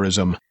rights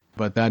tourism,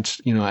 but that's,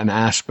 an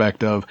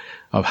aspect of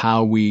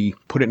how we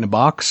put it in a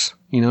box,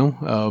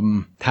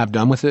 have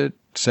done with it,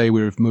 say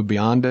we've moved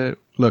beyond it.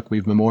 Look,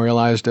 we've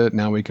memorialized it.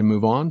 Now we can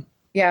move on.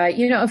 Yeah.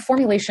 A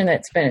formulation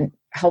that's been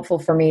helpful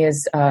for me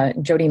is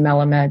Jody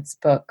Melamed's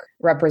book,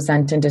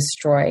 Represent and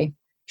Destroy.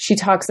 She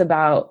talks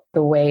about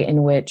the way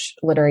in which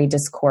literary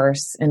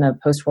discourse in the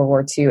post-World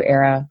War II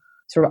era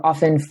sort of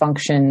often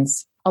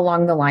functions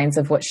along the lines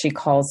of what she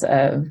calls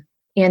a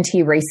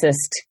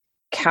anti-racist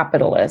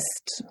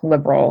capitalist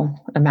liberal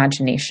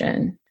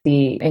imagination.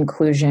 The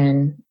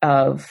inclusion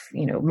of,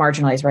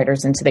 marginalized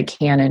writers into the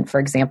canon, for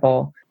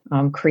example,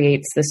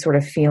 creates this sort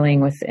of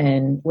feeling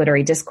within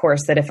literary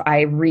discourse that if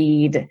I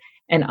read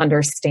and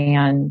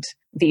understand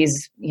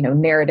these,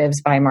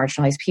 narratives by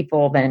marginalized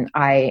people, then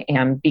I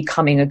am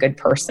becoming a good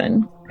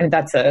person. I mean,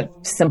 that's a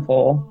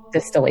simple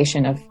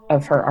distillation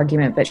of her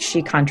argument, but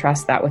she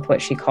contrasts that with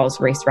what she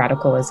calls race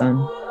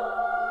radicalism.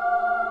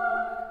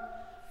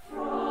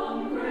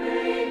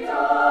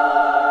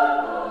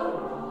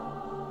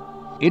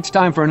 It's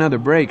time for another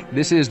break.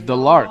 This is The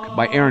Lark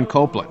by Aaron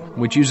Copland,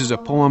 which uses a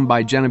poem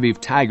by Genevieve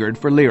Taggart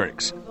for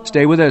lyrics.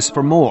 Stay with us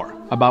for more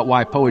about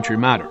why poetry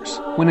matters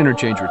when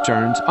Interchange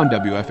returns on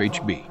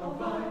WFHB.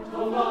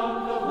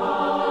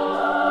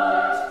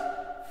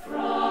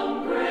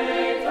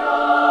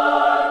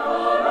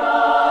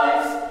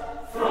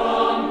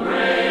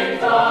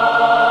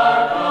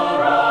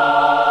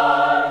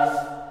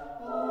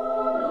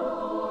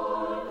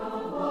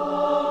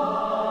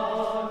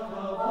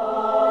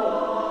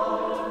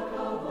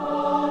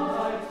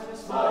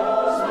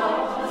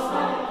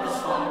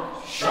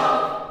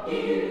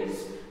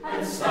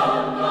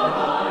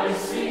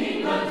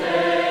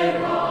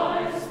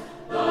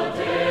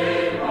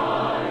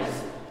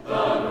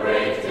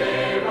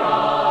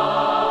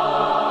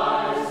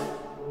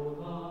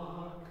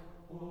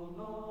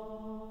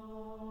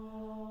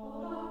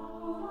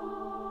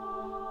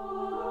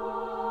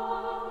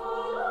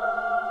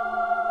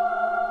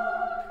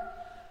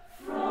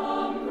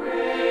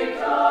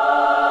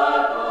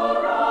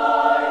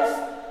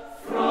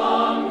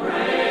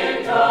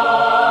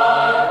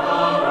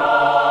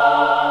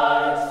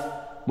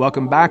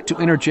 Welcome back to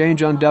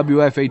Interchange on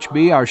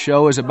WFHB. Our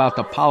show is about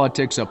the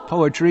politics of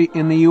poetry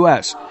in the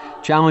U.S.,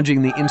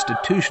 challenging the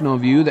institutional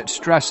view that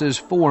stresses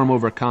form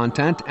over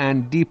content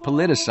and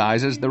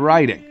depoliticizes the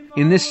writing.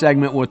 In this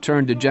segment, we'll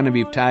turn to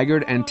Genevieve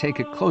Taggart and take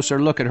a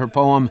closer look at her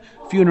poem,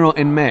 Funeral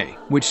in May,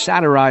 which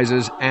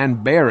satirizes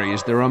and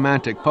buries the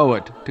Romantic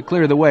poet to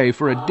clear the way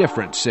for a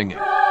different singing.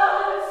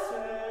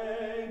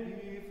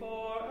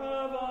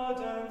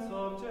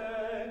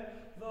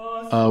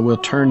 We'll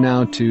turn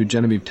now to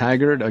Genevieve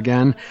Taggart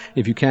again.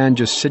 If you can,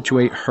 just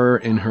situate her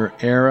in her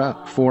era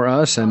for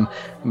us. And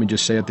let me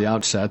just say at the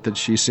outset that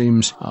she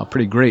seems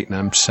pretty great, and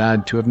I'm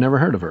sad to have never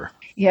heard of her.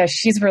 Yeah,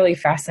 she's really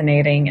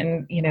fascinating.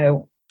 And,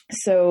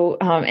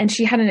 and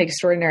she had an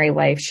extraordinary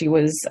life. She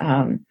was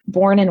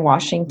born in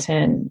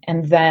Washington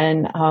and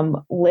then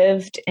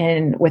lived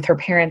with her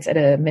parents at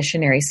a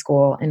missionary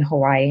school in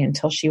Hawaii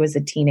until she was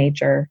a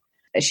teenager.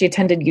 She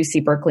attended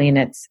UC Berkeley, and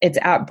it's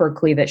at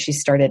Berkeley that she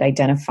started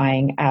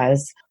identifying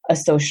as a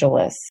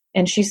socialist.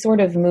 And she sort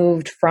of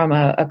moved from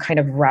a kind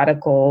of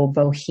radical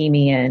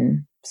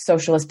bohemian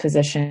socialist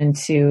position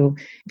to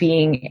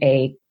being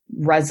a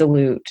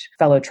resolute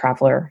fellow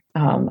traveler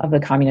of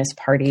the Communist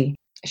Party.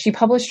 She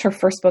published her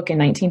first book in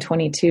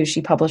 1922.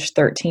 She published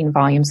 13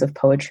 volumes of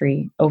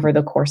poetry over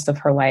the course of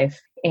her life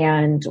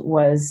and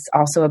was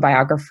also a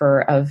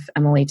biographer of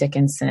Emily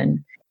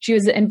Dickinson. She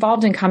was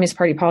involved in Communist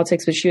Party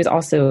politics, but she was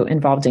also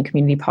involved in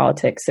community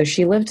politics. So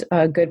she lived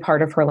a good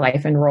part of her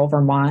life in rural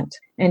Vermont,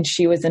 and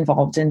she was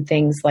involved in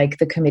things like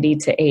the Committee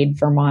to Aid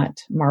Vermont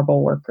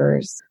Marble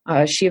Workers.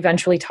 She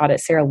eventually taught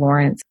at Sarah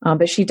Lawrence,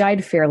 but she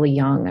died fairly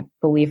young, I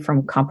believe,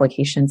 from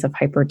complications of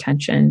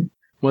hypertension.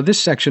 Well,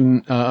 this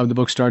section of the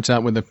book starts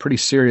out with a pretty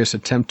serious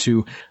attempt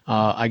to,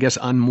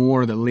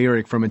 unmoor the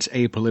lyric from its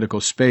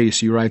apolitical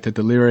space. You write that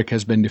the lyric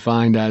has been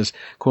defined as,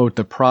 quote,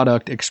 the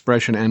product,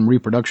 expression, and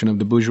reproduction of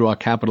the bourgeois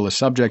capitalist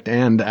subject,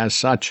 and as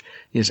such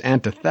is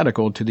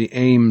antithetical to the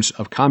aims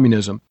of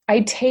communism. I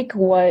take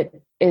what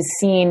is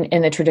seen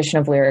in the tradition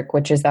of lyric,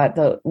 which is that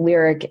the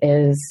lyric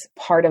is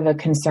part of a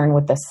concern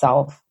with the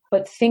self.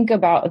 But think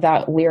about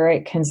that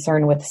lyric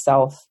concern with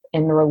self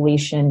in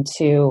relation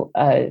to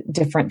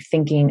different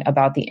thinking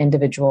about the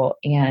individual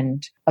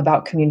and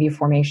about community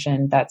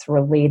formation that's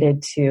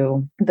related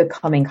to the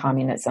coming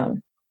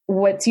communism.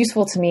 What's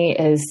useful to me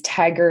is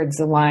Taggart's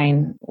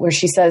line where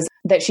she says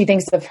that she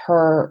thinks of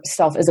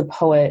herself as a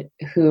poet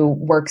who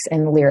works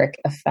in lyric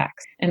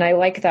effects. And I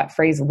like that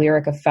phrase,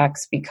 lyric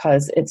effects,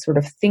 because it's sort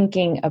of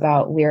thinking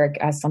about lyric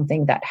as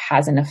something that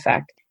has an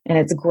effect. And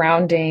it's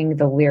grounding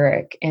the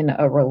lyric in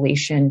a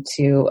relation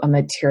to a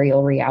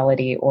material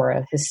reality or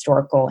a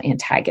historical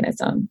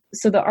antagonism.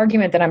 So the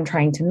argument that I'm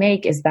trying to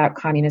make is that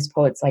communist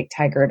poets like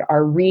Taggart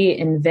are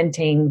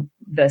reinventing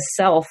the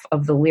self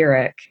of the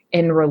lyric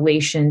in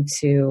relation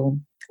to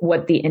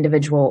what the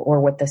individual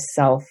or what the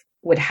self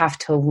would have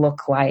to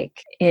look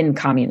like in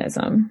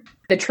communism.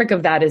 The trick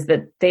of that is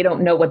that they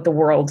don't know what the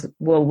world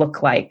will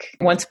look like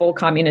once full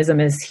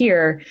communism is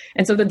here.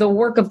 And so the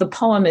work of the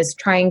poem is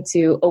trying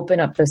to open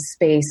up the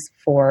space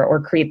for, or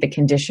create the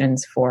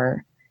conditions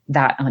for,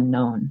 that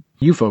unknown.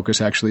 You focus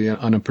actually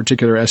on a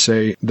particular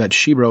essay that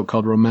she wrote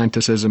called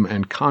Romanticism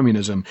and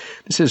Communism.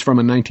 This is from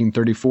a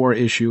 1934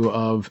 issue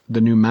of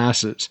The New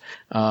Masses.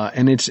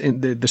 And it's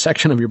in the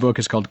section of your book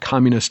is called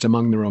Communists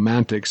Among the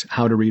Romantics,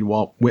 How to Read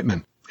Walt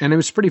Whitman. And it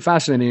was pretty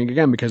fascinating,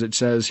 again, because it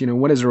says,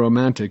 what is a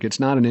romantic? It's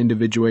not an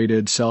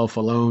individuated self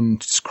alone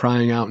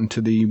crying out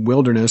into the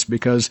wilderness,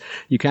 because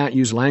you can't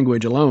use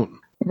language alone.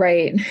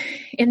 Right.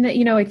 And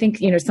I think,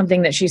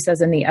 something that she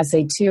says in the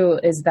essay too,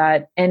 is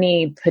that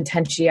any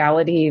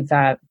potentiality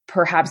that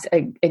perhaps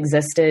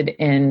existed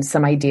in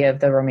some idea of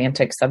the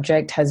romantic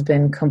subject has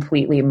been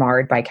completely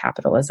marred by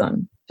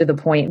capitalism to the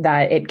point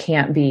that it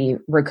can't be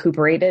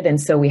recuperated.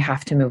 And so we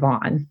have to move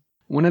on.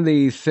 One of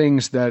the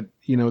things that,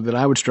 that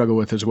I would struggle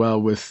with as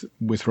well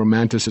with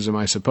romanticism,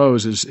 I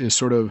suppose, is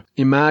sort of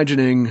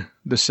imagining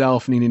the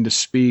self needing to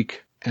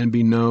speak and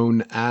be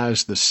known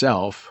as the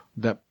self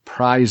that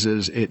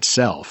prizes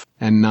itself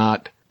and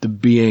not the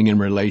being in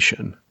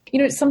relation.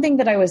 Something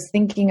that I was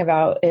thinking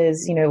about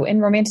is,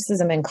 in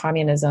Romanticism and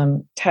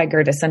Communism,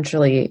 Taggart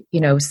essentially,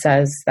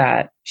 says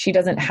that she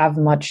doesn't have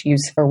much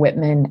use for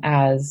Whitman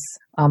as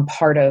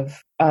part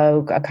of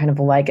a kind of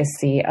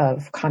legacy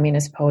of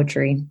communist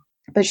poetry.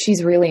 But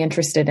she's really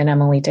interested in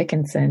Emily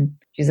Dickinson.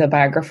 She's a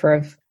biographer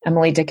of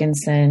Emily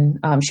Dickinson.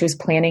 She was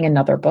planning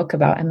another book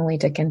about Emily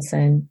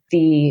Dickinson.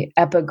 The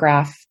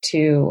epigraph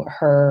to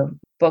her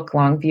book,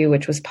 Longview,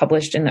 which was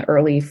published in the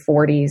early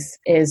 40s,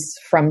 is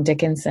from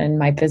Dickinson,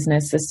 My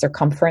Business is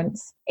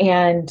Circumference.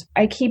 And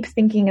I keep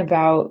thinking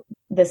about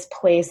this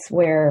place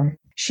where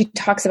she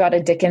talks about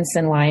a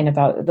Dickinson line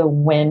about the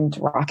wind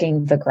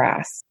rocking the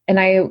grass. And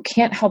I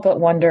can't help but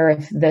wonder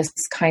if this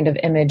kind of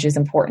image is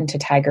important to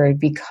Taggart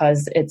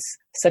because it's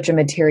such a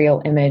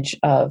material image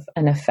of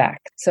an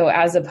effect. So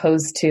as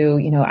opposed to,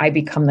 I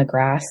become the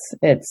grass,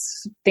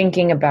 it's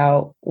thinking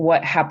about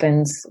what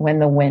happens when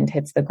the wind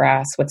hits the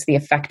grass. What's the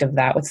effect of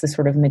that? What's the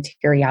sort of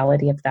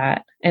materiality of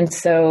that? And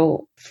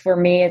so for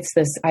me, it's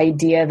this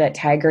idea that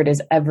Taggart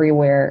is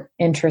everywhere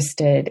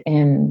interested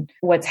in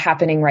what's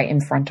happening right in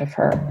front of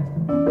her.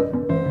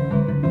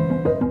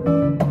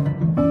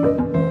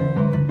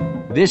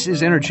 This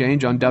is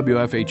Interchange on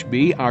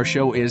WFHB. Our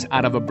show is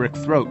Out of a Brick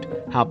Throat,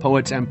 How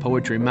Poets and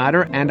Poetry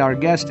Matter, and our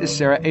guest is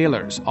Sarah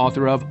Ehlers,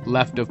 author of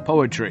Left of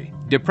Poetry,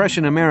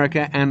 Depression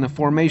America and the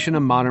Formation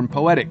of Modern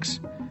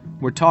Poetics.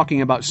 We're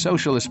talking about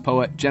socialist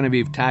poet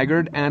Genevieve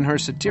Taggart and her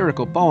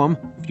satirical poem,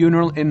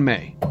 Funeral in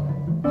May.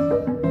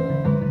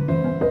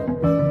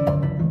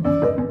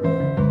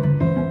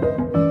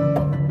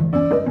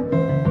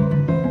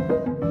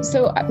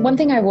 So one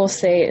thing I will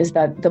say is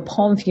that the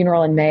poem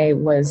Funeral in May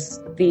was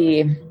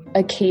the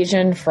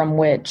occasion from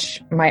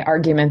which my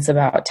arguments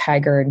about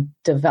Taggart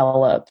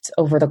developed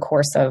over the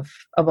course of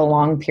a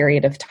long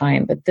period of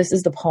time. But this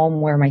is the poem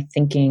where my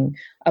thinking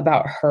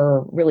about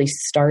her really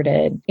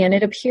started. And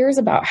it appears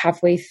about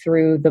halfway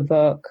through the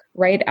book,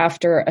 right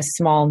after a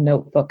small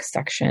notebook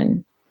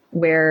section,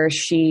 where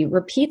she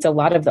repeats a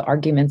lot of the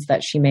arguments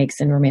that she makes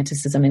in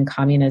Romanticism and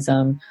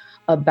Communism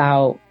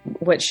about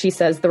what she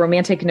says, the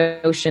romantic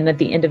notion that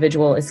the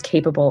individual is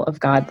capable of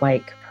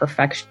godlike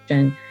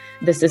perfection.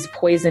 This is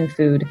poison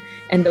food,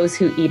 and those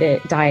who eat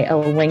it die a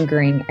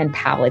lingering and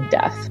pallid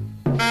death.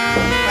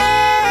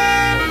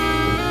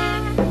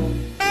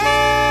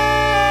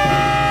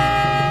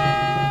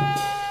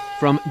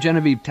 From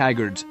Genevieve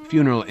Taggart's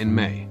Funeral in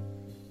May.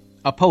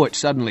 A poet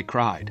suddenly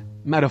cried,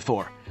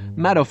 "Metaphor,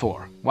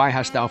 metaphor, why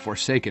hast thou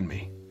forsaken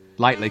me?"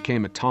 Lightly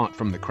came a taunt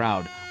from the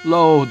crowd,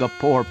 "Lo, the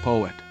poor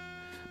poet!"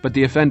 But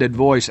the offended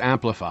voice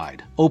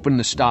amplified, opened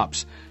the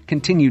stops,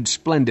 continued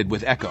splendid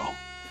with echo.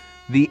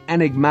 The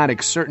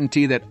enigmatic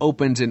certainty that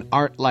opens in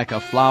art like a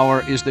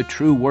flower is the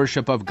true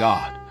worship of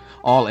God.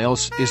 All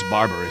else is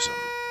barbarism.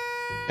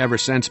 Ever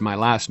since my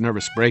last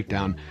nervous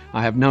breakdown,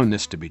 I have known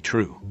this to be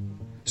true.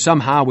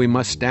 Somehow we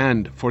must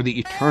stand for the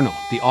eternal,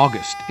 the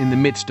august, in the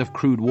midst of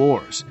crude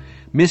wars.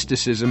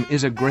 Mysticism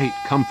is a great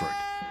comfort.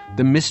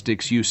 The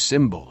mystics use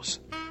symbols.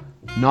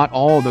 Not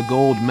all the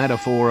gold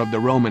metaphor of the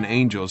Roman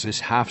angels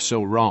is half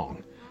so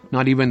wrong.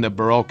 Not even the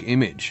Baroque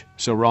image,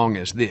 so wrong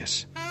as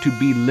this. To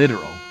be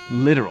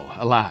literal,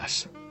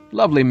 alas.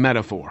 Lovely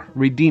metaphor,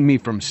 redeem me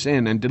from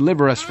sin and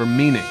deliver us from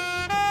meaning.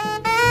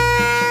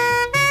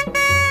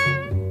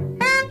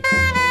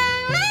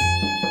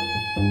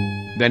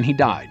 Then he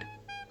died.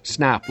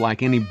 Snap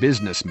like any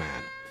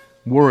businessman.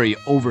 Worry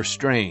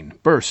overstrain,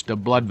 burst a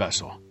blood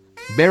vessel.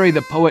 Bury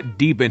the poet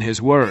deep in his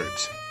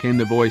words, came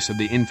the voice of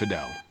the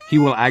infidel. He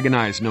will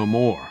agonize no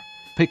more.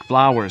 Pick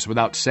flowers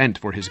without scent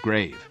for his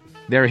grave.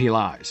 There he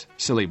lies,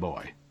 silly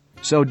boy.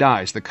 So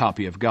dies the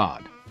copy of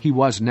God. He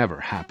was never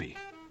happy.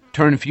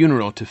 Turn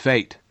funeral to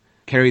fate.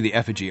 Carry the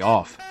effigy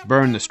off.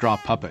 Burn the straw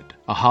puppet,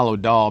 a hollow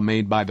doll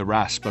made by the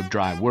rasp of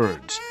dry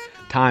words.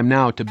 Time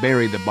now to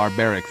bury the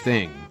barbaric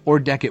thing, or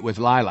deck it with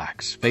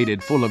lilacs,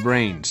 faded full of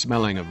rain,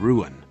 smelling of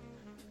ruin.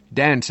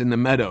 Dance in the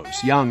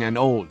meadows, young and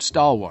old,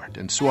 stalwart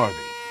and swarthy.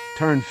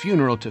 Turn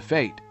funeral to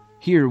fate.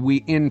 Here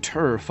we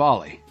inter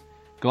folly.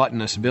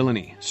 Gluttonous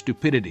villainy,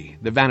 stupidity,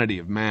 the vanity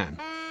of man.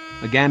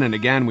 Again and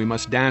again we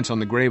must dance on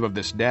the grave of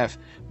this death,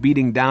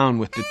 beating down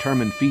with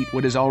determined feet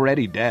what is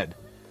already dead.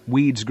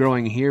 Weeds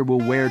growing here will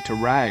wear to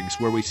rags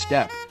where we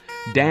step.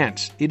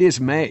 Dance, it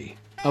is May.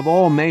 Of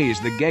all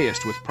Mays, the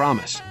gayest with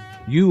promise.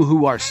 You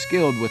who are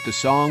skilled with the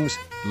songs,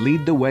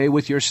 lead the way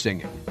with your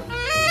singing.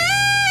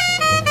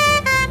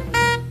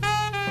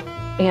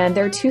 And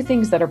there are two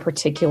things that are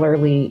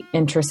particularly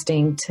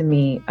interesting to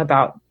me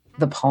about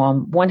the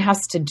poem. One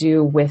has to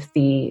do with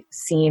the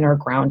scene or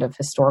ground of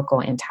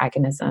historical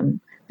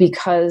antagonism,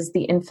 because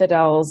the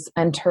infidels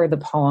enter the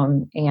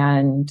poem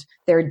and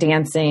they're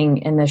dancing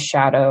in the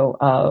shadow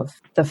of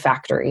the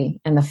factory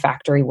and the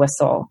factory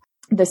whistle.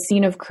 The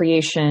scene of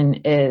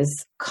creation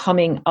is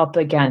coming up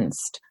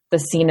against the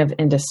scene of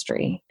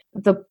industry.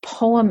 The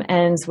poem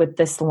ends with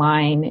this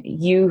line,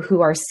 "You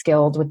who are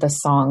skilled with the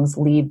songs,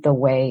 lead the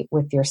way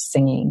with your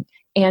singing."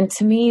 And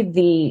to me,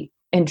 the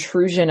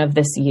intrusion of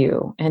this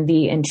you and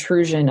the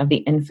intrusion of the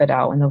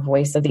infidel and the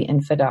voice of the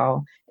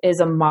infidel is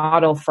a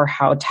model for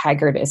how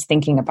Taggart is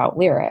thinking about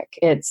lyric.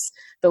 It's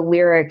the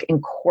lyric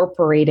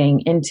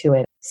incorporating into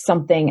it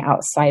something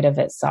outside of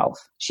itself.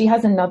 She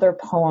has another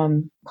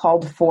poem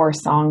called Four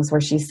Songs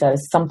where she says,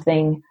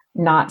 "Something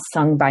not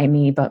sung by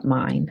me but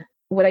mine."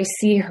 What I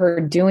see her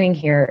doing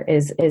here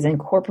is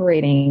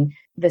incorporating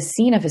the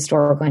scene of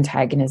historical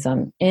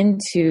antagonism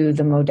into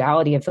the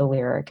modality of the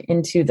lyric,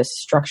 into the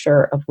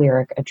structure of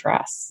lyric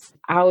address.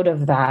 Out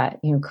of that,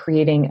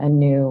 creating a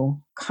new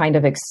kind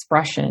of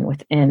expression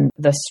within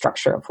the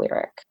structure of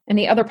lyric. And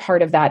the other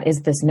part of that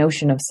is this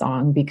notion of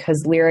song,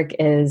 because lyric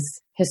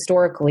is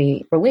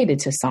historically related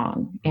to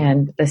song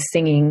and the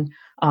singing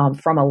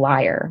from a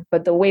lyre.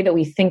 But the way that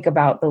we think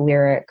about the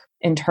lyric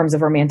in terms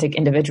of romantic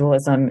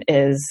individualism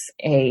is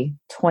a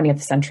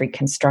 20th century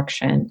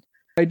construction.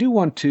 I do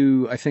want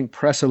to, I think,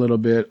 press a little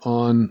bit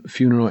on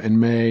Funeral in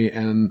May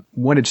and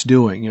what it's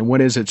doing and what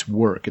is its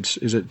work.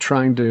 Is it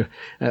trying to,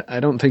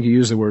 I don't think you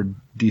use the word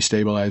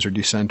destabilize or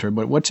decenter,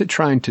 but what's it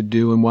trying to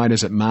do and why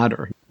does it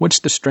matter? What's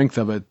the strength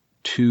of it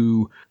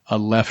to a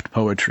left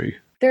poetry?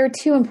 There are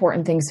two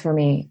important things for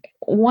me.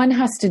 One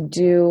has to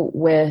do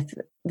with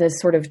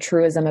this sort of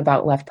truism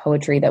about left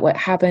poetry, that what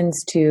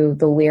happens to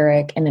the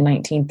lyric in the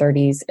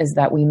 1930s is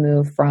that we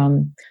move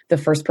from the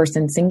first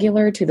person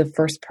singular to the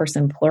first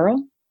person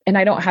plural. And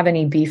I don't have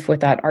any beef with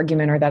that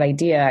argument or that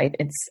idea.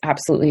 It's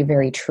absolutely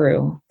very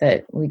true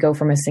that we go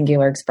from a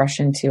singular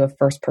expression to a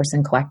first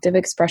person collective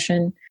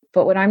expression.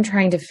 But what I'm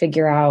trying to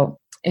figure out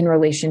in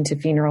relation to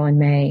Funeral in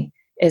May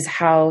is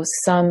how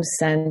some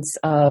sense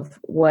of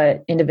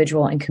what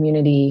individual and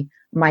community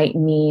might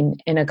mean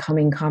in a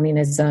coming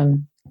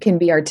communism can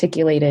be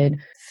articulated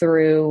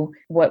through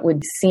what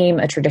would seem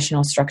a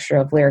traditional structure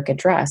of lyric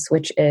address,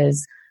 which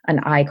is an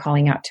I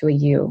calling out to a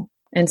you.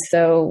 And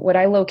so what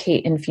I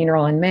locate in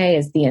Funeral in May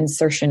is the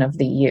insertion of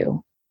the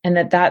you,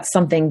 and that's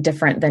something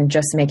different than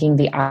just making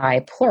the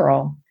I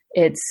plural.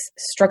 It's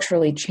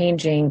structurally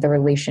changing the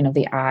relation of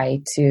the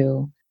I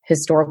to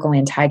historical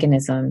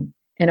antagonism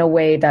in a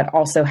way that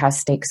also has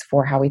stakes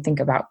for how we think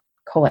about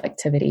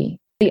collectivity.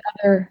 The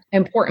other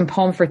important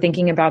poem for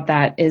thinking about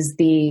that is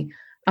the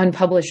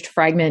unpublished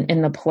fragment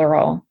in the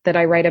plural that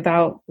I write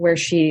about, where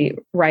she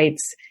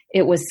writes,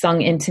 "It was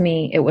sung into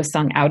me, it was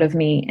sung out of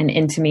me, and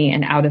into me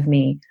and out of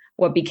me,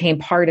 what became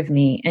part of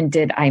me, and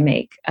did I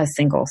make a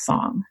single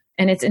song?"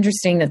 And it's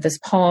interesting that this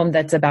poem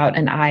that's about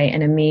an I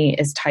and a me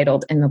is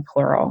titled in the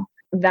plural.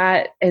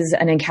 That is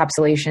an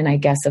encapsulation, I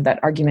guess, of that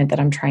argument that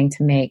I'm trying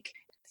to make.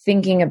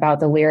 Thinking about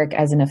the lyric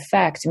as an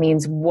effect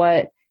means,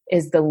 what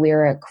is the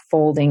lyric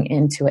folding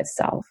into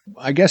itself?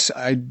 I guess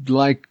I'd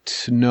like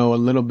to know a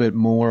little bit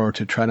more, or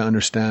to try to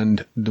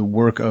understand the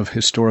work of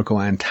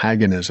historical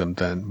antagonism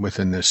then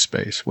within this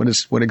space.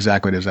 What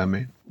exactly does that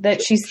mean?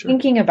 That she's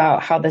thinking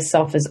about how the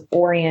self is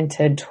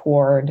oriented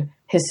toward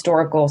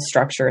historical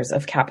structures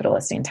of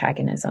capitalist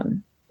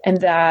antagonism.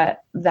 And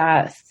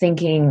that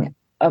thinking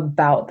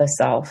about the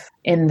self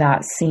in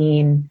that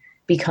scene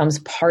becomes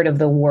part of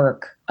the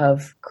work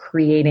of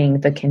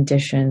creating the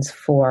conditions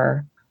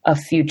for a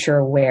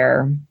future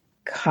where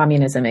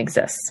communism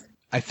exists.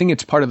 I think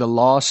it's part of the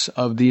loss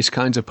of these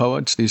kinds of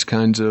poets, these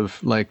kinds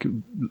of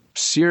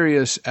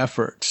serious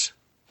efforts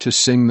to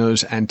sing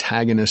those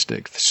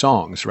antagonistic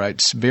songs, right?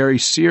 Very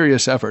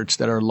serious efforts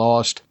that are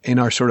lost in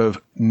our sort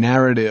of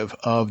narrative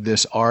of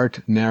this art,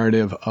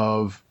 narrative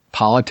of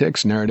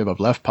politics, narrative of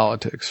left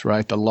politics,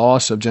 right? The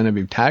loss of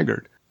Genevieve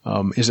Taggart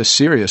is a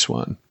serious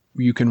one.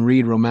 You can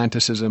read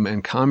Romanticism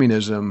and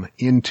communism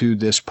into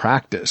this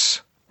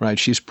practice, right?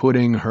 She's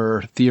putting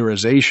her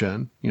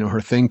theorization,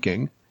 her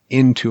thinking,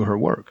 into her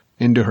work,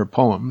 into her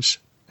poems,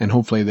 and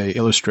hopefully they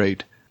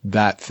illustrate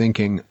that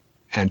thinking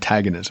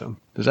antagonism.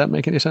 Does that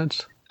make any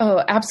sense?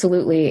 Oh,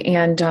 absolutely.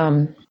 And,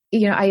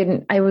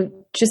 I would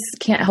just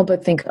can't help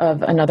but think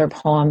of another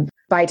poem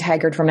by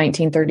Taggart from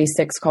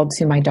 1936 called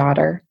To My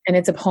Daughter. And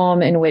it's a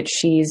poem in which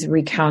she's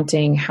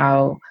recounting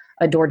how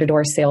a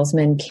door-to-door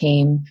salesman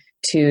came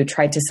to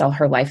try to sell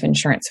her life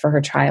insurance for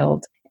her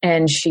child.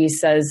 And she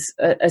says,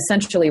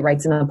 essentially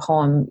writes in the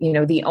poem,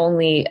 the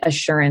only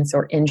assurance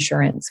or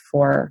insurance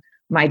for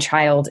my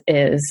child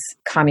is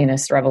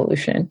communist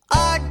revolution.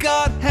 I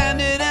got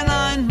handed an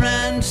Ayn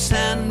Rand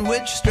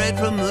sandwich straight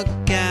from the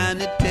can.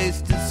 It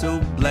tasted so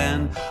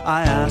bland.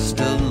 I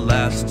asked a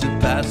lass to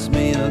pass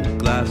me a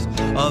glass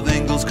of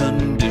Engels'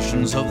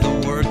 Conditions of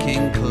the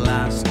Working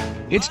Class.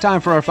 It's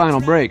time for our final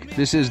break.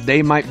 This is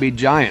They Might Be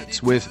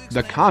Giants with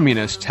The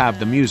Communists Have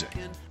the Music.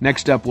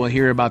 Next up, we'll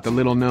hear about the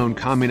little-known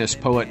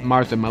communist poet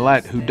Martha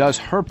Millett, who does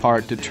her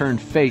part to turn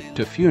fate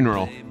to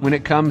funeral when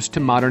it comes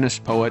to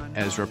modernist poet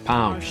Ezra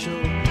Pound.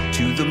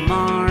 To the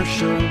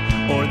marshal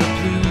or the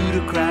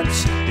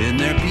plutocrats in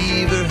their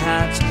beaver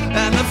hats,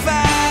 and the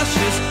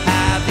fascists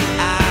have the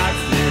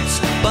outfits,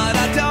 but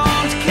I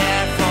don't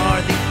care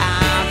for the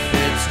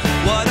outfits.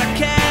 What I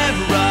care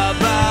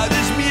about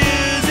is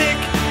music,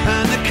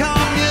 and the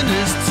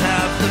communists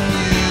have the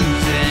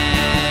music.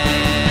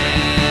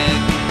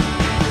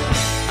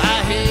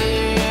 I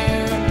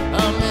hear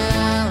a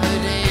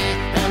melody,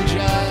 and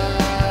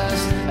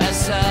just as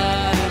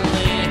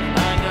suddenly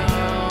I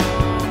know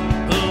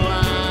who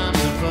I'm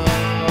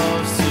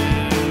supposed to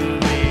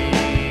be.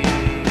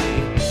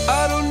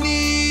 I don't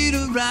need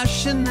a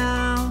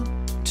rationale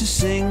to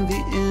sing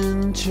the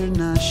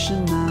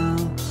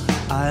International.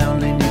 I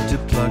only need to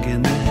plug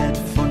in the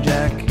headphone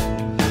jack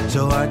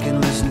so I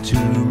can listen to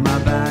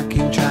my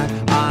backing track.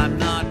 I'm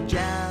not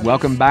jazz.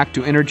 Welcome back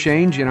to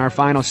Interchange. In our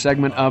final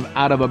segment of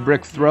Out of a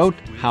Brick Throat,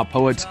 How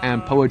Poets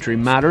and Poetry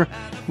Matter,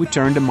 we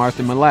turn to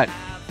Martha Millett,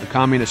 a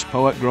communist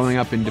poet growing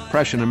up in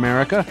Depression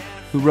America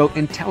who wrote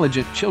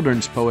intelligent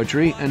children's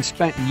poetry and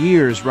spent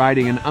years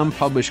writing an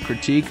unpublished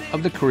critique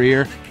of the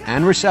career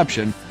and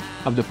reception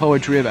of the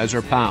poetry of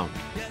Ezra Pound.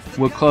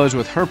 We'll close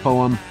with her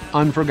poem,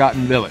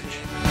 Unforgotten Village.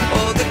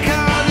 Oh, the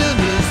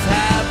communists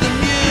have the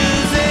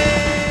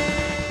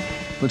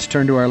music. Let's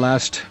turn to our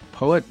last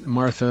poet,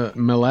 Martha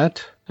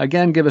Millett.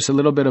 Again, give us a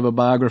little bit of a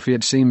biography.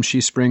 It seems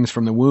she springs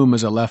from the womb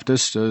as a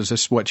leftist. Is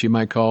this what you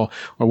might call,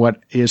 or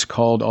what is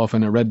called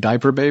often, a red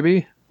diaper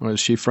baby? Or is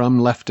she from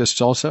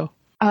leftists also?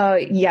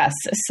 Yes.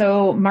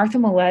 So Martha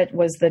Millett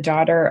was the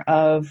daughter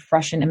of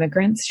Russian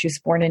immigrants. She was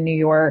born in New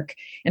York,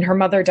 and her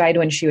mother died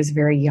when she was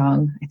very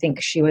young. I think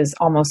she was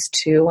almost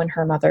 2 when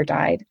her mother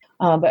died.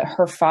 But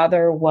her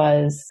father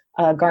was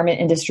a garment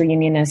industry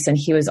unionist, and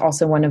he was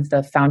also one of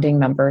the founding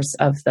members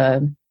of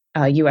the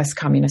U.S.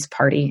 Communist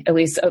Party. At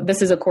least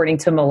this is according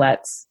to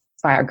Millett's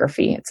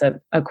biography. It's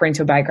according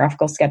to a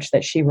biographical sketch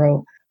that she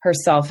wrote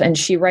herself. And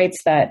she writes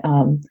that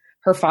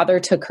her father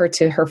took her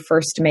to her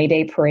first May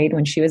Day parade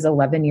when she was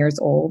 11 years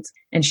old,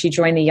 and she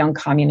joined the Young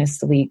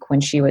Communist League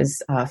when she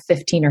was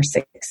 15 or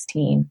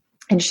 16.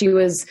 And she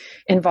was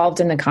involved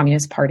in the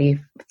Communist Party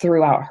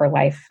throughout her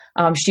life.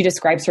 She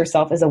describes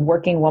herself as a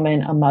working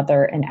woman, a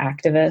mother, an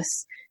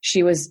activist.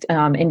 She was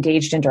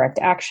engaged in direct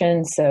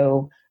action,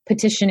 so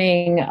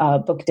petitioning,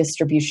 book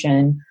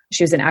distribution.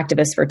 She was an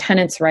activist for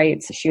tenants'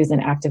 rights. She was an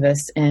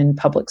activist in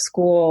public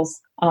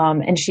schools.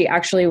 And she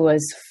actually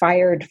was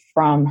fired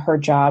from her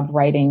job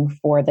writing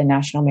for the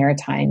National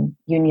Maritime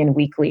Union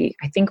Weekly,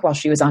 I think while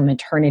she was on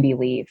maternity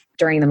leave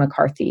during the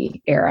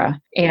McCarthy era.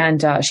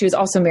 And she was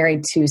also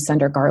married to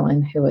Senator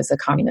Garland, who was a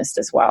communist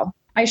as well.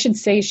 I should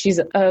say she's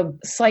a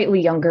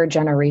slightly younger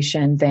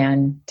generation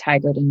than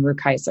Taggart and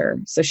Rukeyser.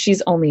 So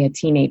she's only a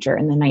teenager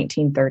in the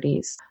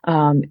 1930s.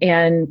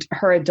 And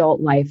her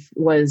adult life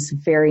was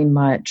very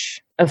much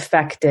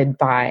affected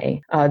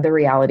by the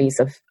realities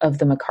of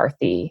the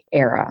McCarthy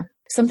era.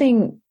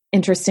 Something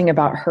interesting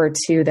about her,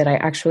 too, that I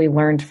actually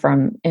learned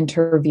from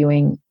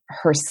interviewing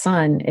her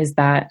son is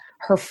that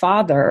her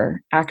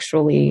father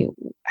actually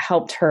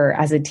helped her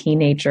as a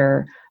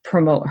teenager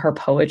promote her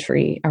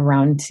poetry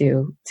around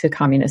to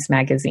communist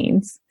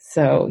magazines.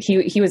 So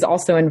he was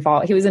also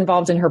involved. He was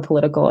involved in her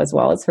political as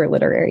well as her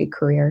literary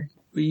career.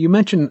 You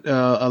mentioned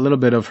a little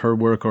bit of her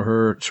work or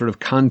her sort of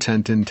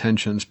content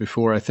intentions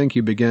before. I think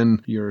you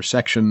begin your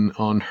section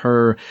on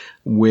her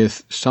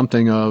with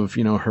something of,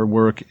 her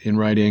work in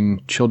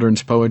writing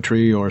children's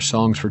poetry or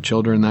songs for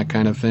children, that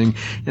kind of thing.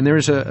 And there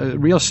is a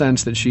real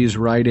sense that she's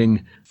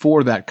writing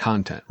for that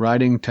content,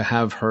 writing to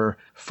have her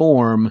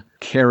form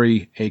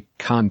carry a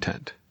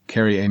content,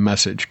 carry a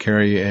message,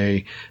 carry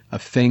a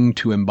thing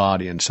to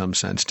embody in some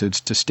sense,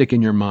 to stick in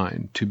your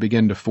mind, to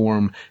begin to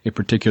form a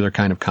particular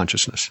kind of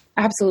consciousness.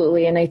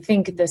 Absolutely. And I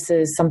think this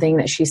is something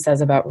that she says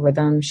about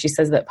rhythm. She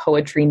says that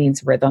poetry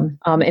needs rhythm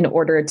in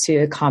order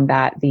to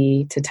combat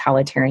the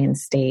totalitarian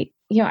state.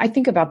 I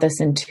think about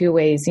this in 2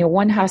 ways.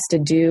 One has to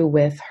do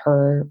with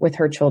her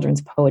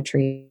children's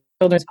poetry.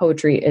 Children's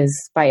poetry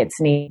is by its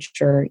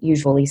nature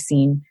usually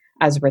seen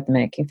as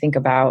rhythmic. You think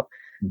about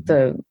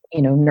the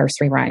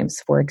nursery rhymes,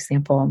 for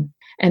example.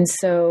 And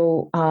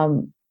so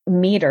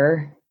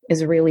meter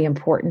is really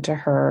important to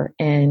her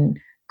in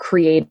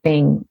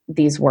creating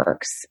these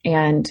works.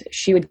 And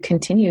she would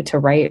continue to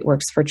write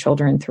works for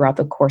children throughout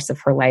the course of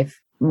her life.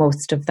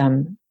 Most of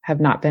them have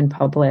not been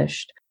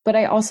published. But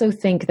I also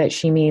think that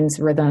she means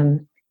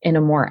rhythm in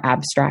a more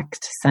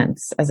abstract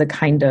sense as a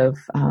kind of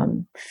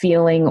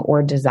feeling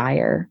or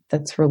desire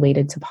that's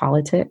related to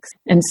politics.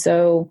 And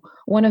so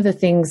one of the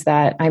things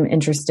that I'm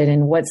interested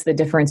in, what's the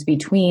difference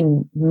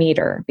between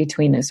meter,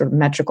 between a sort of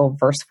metrical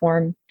verse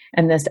form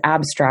and this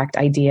abstract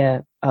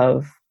idea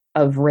of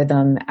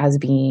rhythm as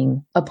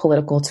being a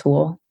political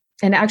tool.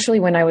 And actually,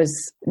 when I was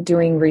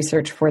doing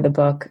research for the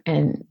book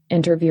and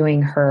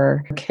interviewing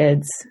her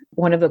kids,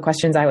 one of the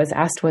questions I was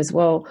asked was,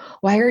 well,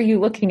 why are you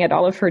looking at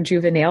all of her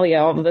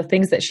juvenilia, all of the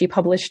things that she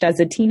published as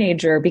a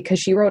teenager? Because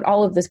she wrote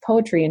all of this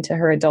poetry into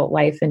her adult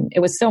life, and it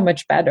was so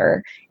much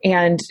better.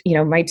 And,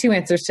 my two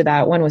answers to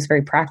that, one was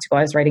very practical.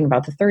 I was writing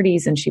about the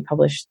 30s, and she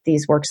published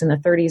these works in the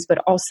 30s, but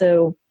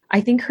also I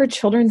think her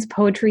children's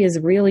poetry is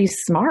really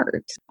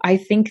smart. I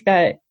think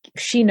that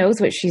she knows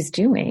what she's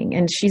doing,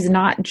 and she's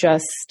not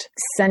just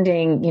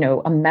sending,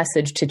 a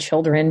message to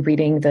children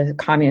reading the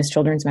communist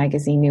children's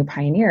magazine, New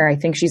Pioneer. I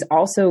think she's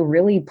also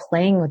really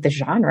playing with the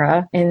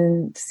genre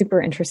in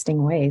super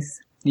interesting ways.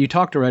 You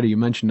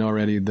mentioned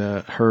already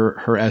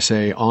her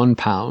essay on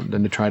Pound,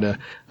 and to try to,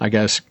 I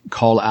guess,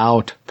 call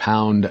out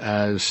Pound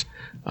as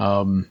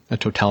a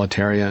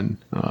totalitarian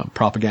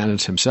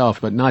propagandist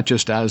himself, but not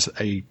just as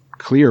a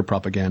clear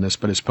propagandist,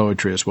 but his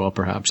poetry as well,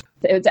 perhaps.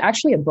 It was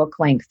actually a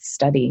book-length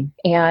study,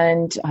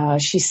 and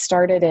she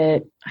started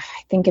it,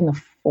 I think, in the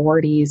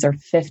 40s or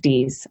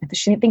 50s.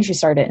 I think she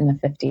started it in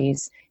the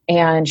 50s,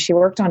 and she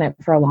worked on it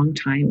for a long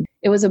time.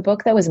 It was a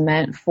book that was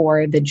meant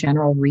for the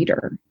general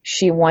reader.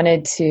 She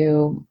wanted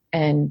to,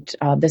 and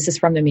this is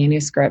from the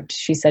manuscript,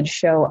 she said,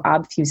 show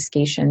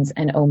obfuscations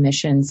and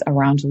omissions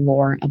around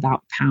lore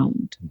about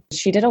Pound.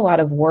 She did a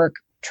lot of work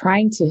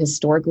trying to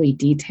historically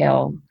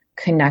detail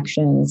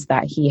connections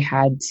that he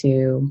had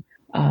to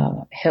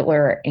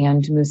Hitler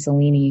and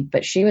Mussolini,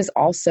 but she was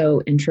also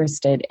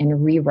interested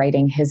in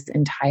rewriting his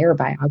entire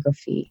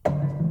biography.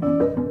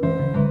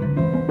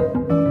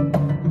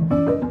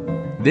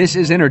 This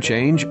is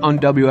Interchange on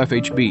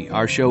WFHB.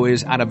 Our show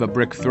is Out of a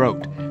Brick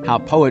Throat, How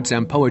Poets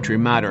and Poetry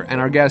Matter, and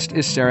our guest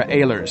is Sarah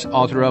Ehlers,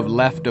 author of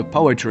Left of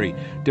Poetry,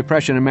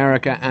 Depression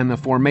America and the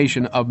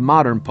Formation of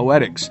Modern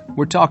Poetics.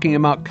 We're talking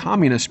about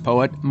communist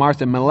poet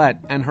Martha Millett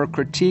and her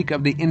critique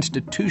of the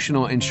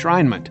institutional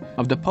enshrinement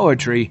of the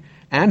poetry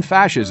and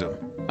fascism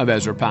of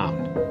Ezra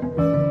Pound.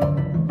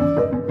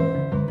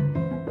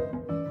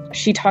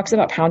 She talks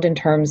about Pound in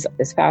terms of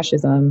his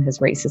fascism, his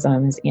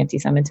racism, his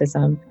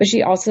anti-Semitism, but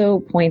she also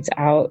points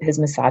out his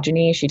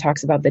misogyny. She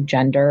talks about the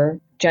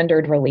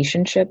gendered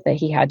relationship that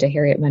he had to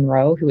Harriet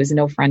Monroe, who was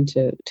no friend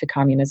to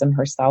communism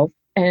herself.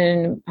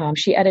 And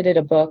she edited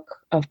a book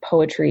of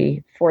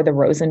poetry for the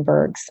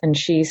Rosenbergs, and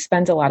she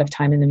spends a lot of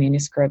time in the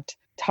manuscript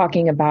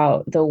talking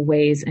about the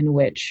ways in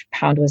which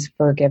Pound was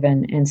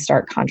forgiven, in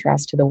stark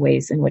contrast to the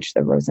ways in which the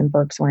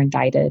Rosenbergs were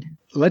indicted.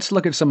 Let's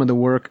look at some of the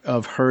work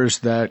of hers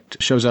that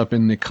shows up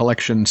in the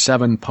collection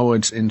 7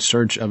 Poets in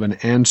Search of an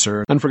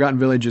Answer. Unforgotten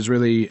Village is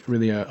really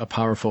a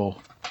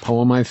powerful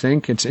poem, I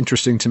think. It's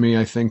interesting to me,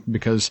 I think,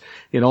 because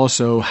it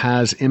also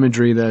has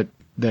imagery that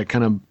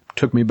kind of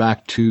took me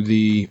back to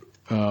the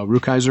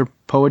Rukeyser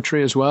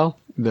poetry as well.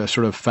 The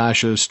sort of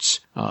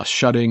fascists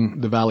shutting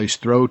the valley's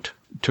throat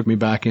took me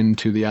back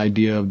into the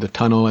idea of the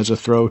tunnel as a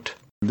throat.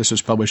 This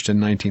was published in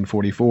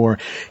 1944.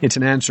 It's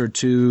an answer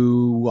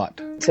to what?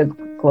 To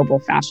global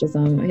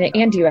fascism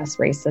and U.S.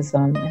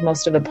 racism.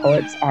 Most of the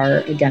poets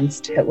are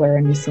against Hitler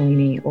and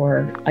Mussolini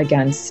or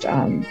against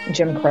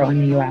Jim Crow in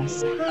the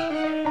U.S.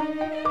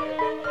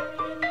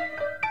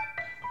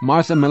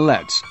 Martha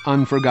Millett's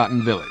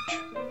Unforgotten Village.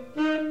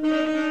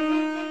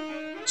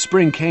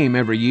 Spring came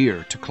every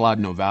year to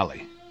Clodno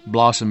Valley,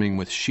 blossoming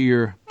with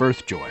sheer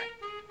birth joy.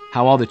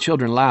 How all the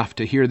children laughed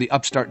to hear the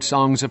upstart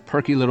songs of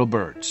perky little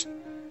birds.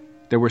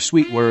 There were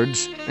sweet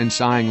words and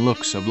sighing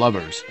looks of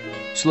lovers,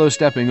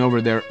 slow-stepping over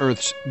their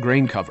earth's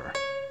grain cover,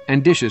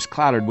 and dishes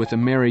clattered with a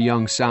merry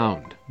young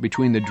sound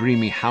between the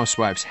dreamy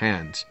housewife's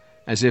hands,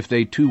 as if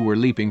they too were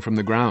leaping from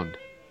the ground,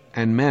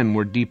 and men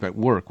were deep at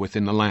work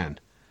within the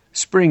land.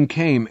 Spring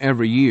came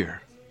every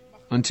year,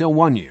 until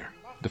one year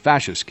the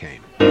fascists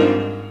came.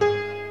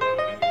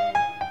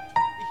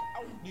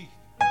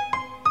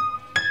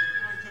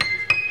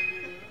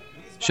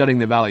 Shutting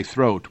the valley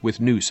throat with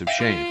noose of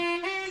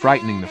shame,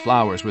 frightening the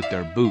flowers with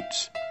their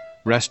boots,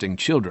 wresting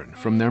children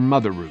from their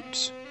mother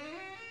roots.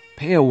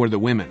 Pale were the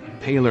women,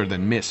 paler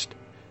than mist,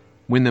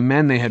 when the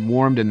men they had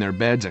warmed in their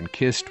beds and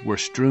kissed were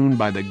strewn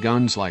by the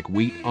guns like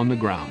wheat on the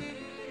ground,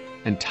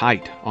 and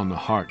tight on the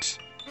hearts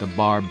the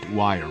barbed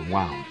wire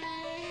wound.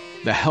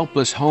 The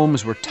helpless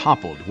homes were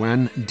toppled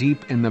when,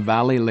 deep in the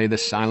valley, lay the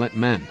silent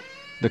men.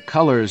 The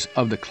colors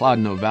of the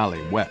Clodno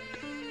Valley wept.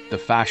 The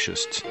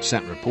fascists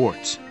sent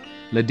reports.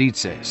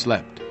 Lidice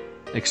slept,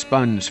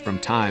 expunged from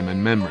time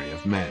and memory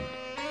of men.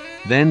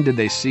 Then did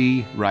they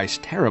see rise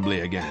terribly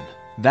again,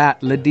 that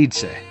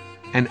Lidice,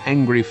 an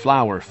angry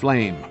flower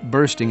flame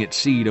bursting its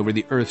seed over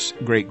the earth's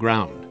great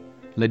ground.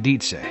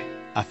 Lidice,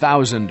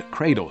 1,000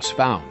 cradles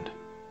found.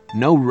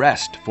 No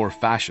rest for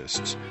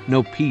fascists,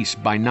 no peace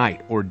by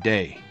night or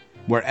day.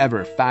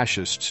 Wherever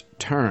fascists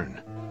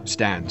turn,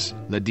 stands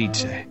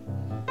Lidice.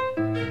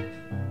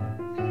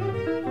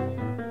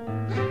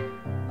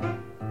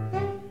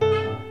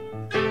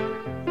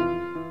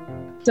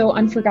 So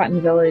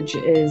Unforgotten Village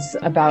is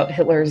about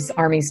Hitler's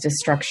army's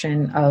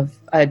destruction of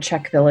a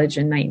Czech village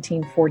in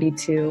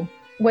 1942.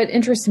 What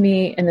interests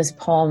me in this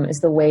poem is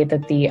the way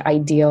that the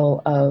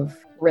ideal of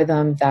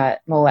rhythm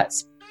that Millett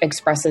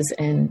expresses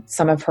in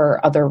some of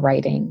her other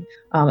writing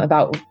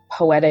about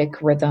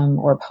poetic rhythm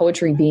or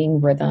poetry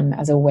being rhythm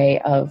as a way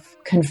of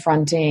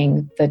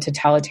confronting the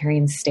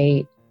totalitarian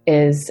state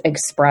is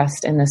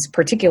expressed in this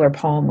particular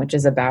poem, which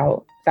is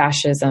about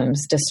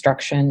fascism's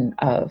destruction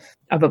of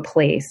a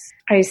place.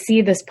 I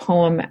see this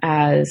poem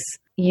as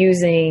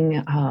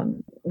using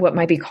what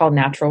might be called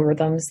natural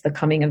rhythms, the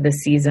coming of the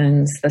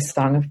seasons, the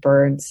song of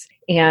birds,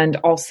 and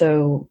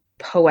also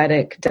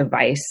poetic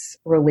device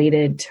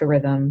related to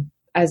rhythm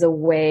as a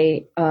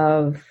way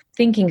of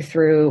thinking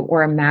through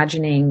or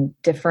imagining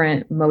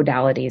different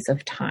modalities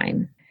of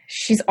time.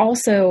 She's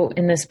also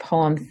in this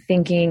poem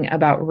thinking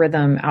about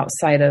rhythm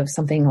outside of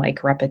something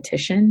like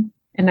repetition.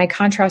 And I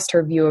contrast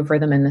her view of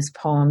rhythm in this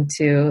poem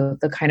to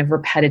the kind of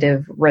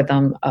repetitive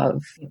rhythm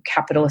of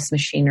capitalist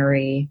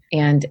machinery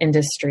and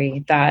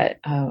industry that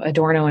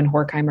Adorno and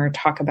Horkheimer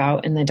talk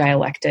about in the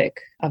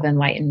dialectic of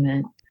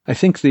enlightenment. I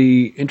think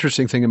the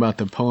interesting thing about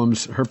her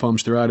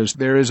poems throughout is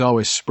there is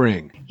always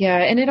spring. Yeah,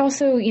 and it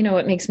also,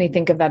 it makes me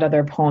think of that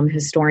other poem,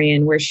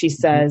 Historian, where she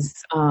says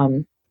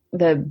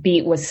the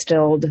beat was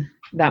stilled,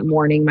 that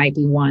morning might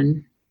be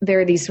one.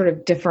 There are these sort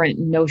of different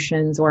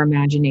notions or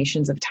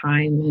imaginations of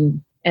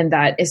time, and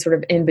that is sort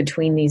of in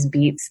between these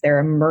beats, there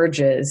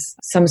emerges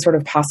some sort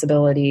of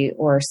possibility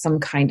or some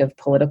kind of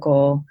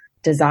political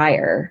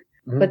desire.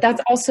 Mm-hmm. But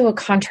that's also a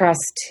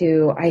contrast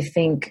to, I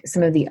think,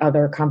 some of the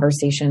other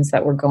conversations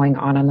that were going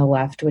on the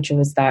left, which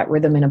was that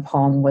rhythm in a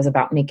poem was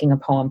about making a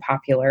poem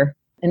popular.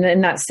 And in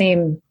that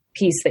same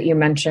piece that you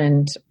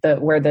mentioned,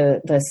 where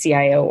the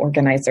CIO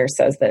organizer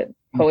says that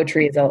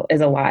poetry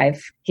is alive,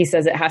 he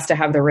says it has to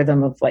have the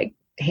rhythm of like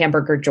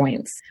hamburger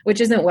joints, which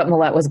isn't what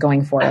Millett was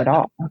going for at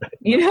all.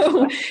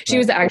 She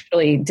was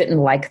actually didn't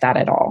like that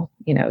at all.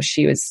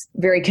 She was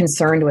very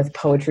concerned with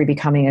poetry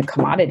becoming a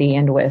commodity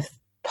and with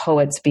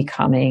poets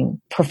becoming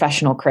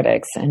professional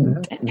critics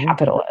and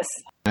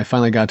capitalists. I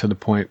finally got to the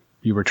point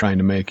you were trying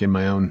to make in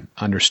my own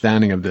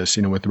understanding of this,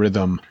 with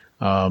rhythm,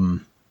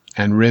 and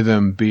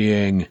rhythm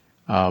being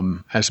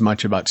as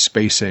much about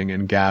spacing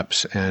and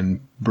gaps and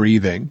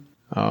breathing,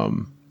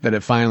 that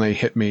it finally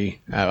hit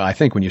me, I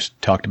think when you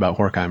talked about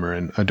Horkheimer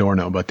and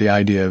Adorno, but the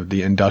idea of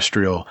the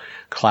industrial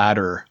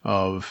clatter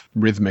of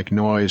rhythmic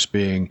noise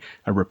being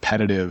a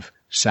repetitive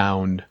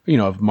sound,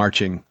 of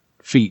marching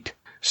feet,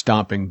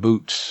 stomping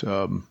boots,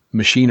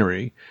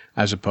 machinery,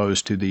 as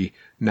opposed to the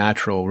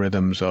natural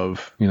rhythms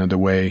of, the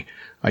way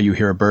you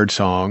hear a bird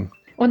song.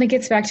 Well, and it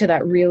gets back to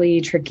that really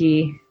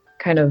tricky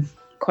kind of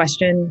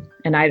question,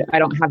 and I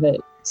don't have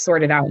it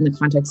sorted out in the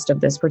context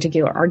of this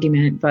particular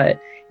argument, but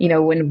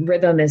when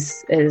rhythm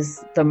is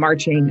the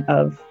marching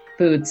of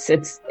boots,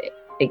 it's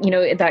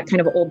that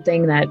kind of old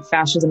thing that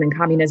fascism and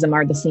communism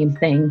are the same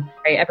thing,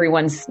 right?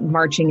 Everyone's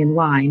marching in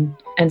line.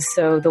 And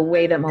so the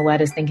way that Millett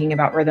is thinking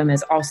about rhythm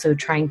is also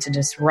trying to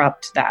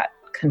disrupt that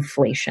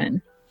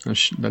conflation.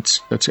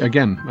 That's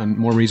again,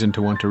 more reason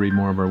to want to read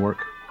more of her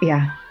work.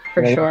 Yeah,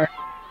 for sure.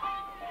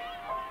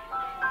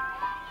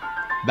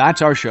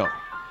 That's our show.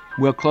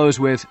 We'll close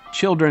with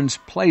Children's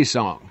Play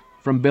Song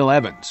from Bill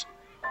Evans,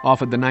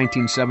 off of the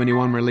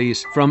 1971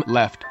 release From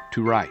Left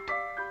to Right.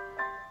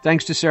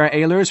 Thanks to Sarah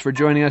Ehlers for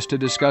joining us to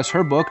discuss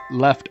her book,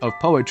 Left of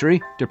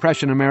Poetry,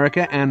 Depression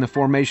America and the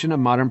Formation of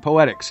Modern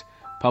Poetics,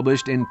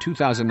 published in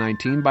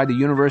 2019 by the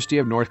University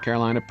of North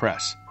Carolina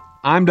Press.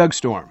 I'm Doug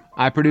Storm.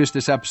 I produced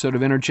this episode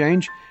of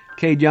Interchange.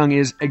 Cade Young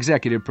is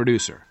executive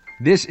producer.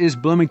 This is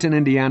Bloomington,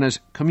 Indiana's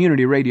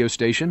community radio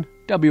station,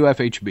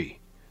 WFHB.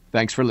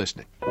 Thanks for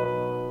listening.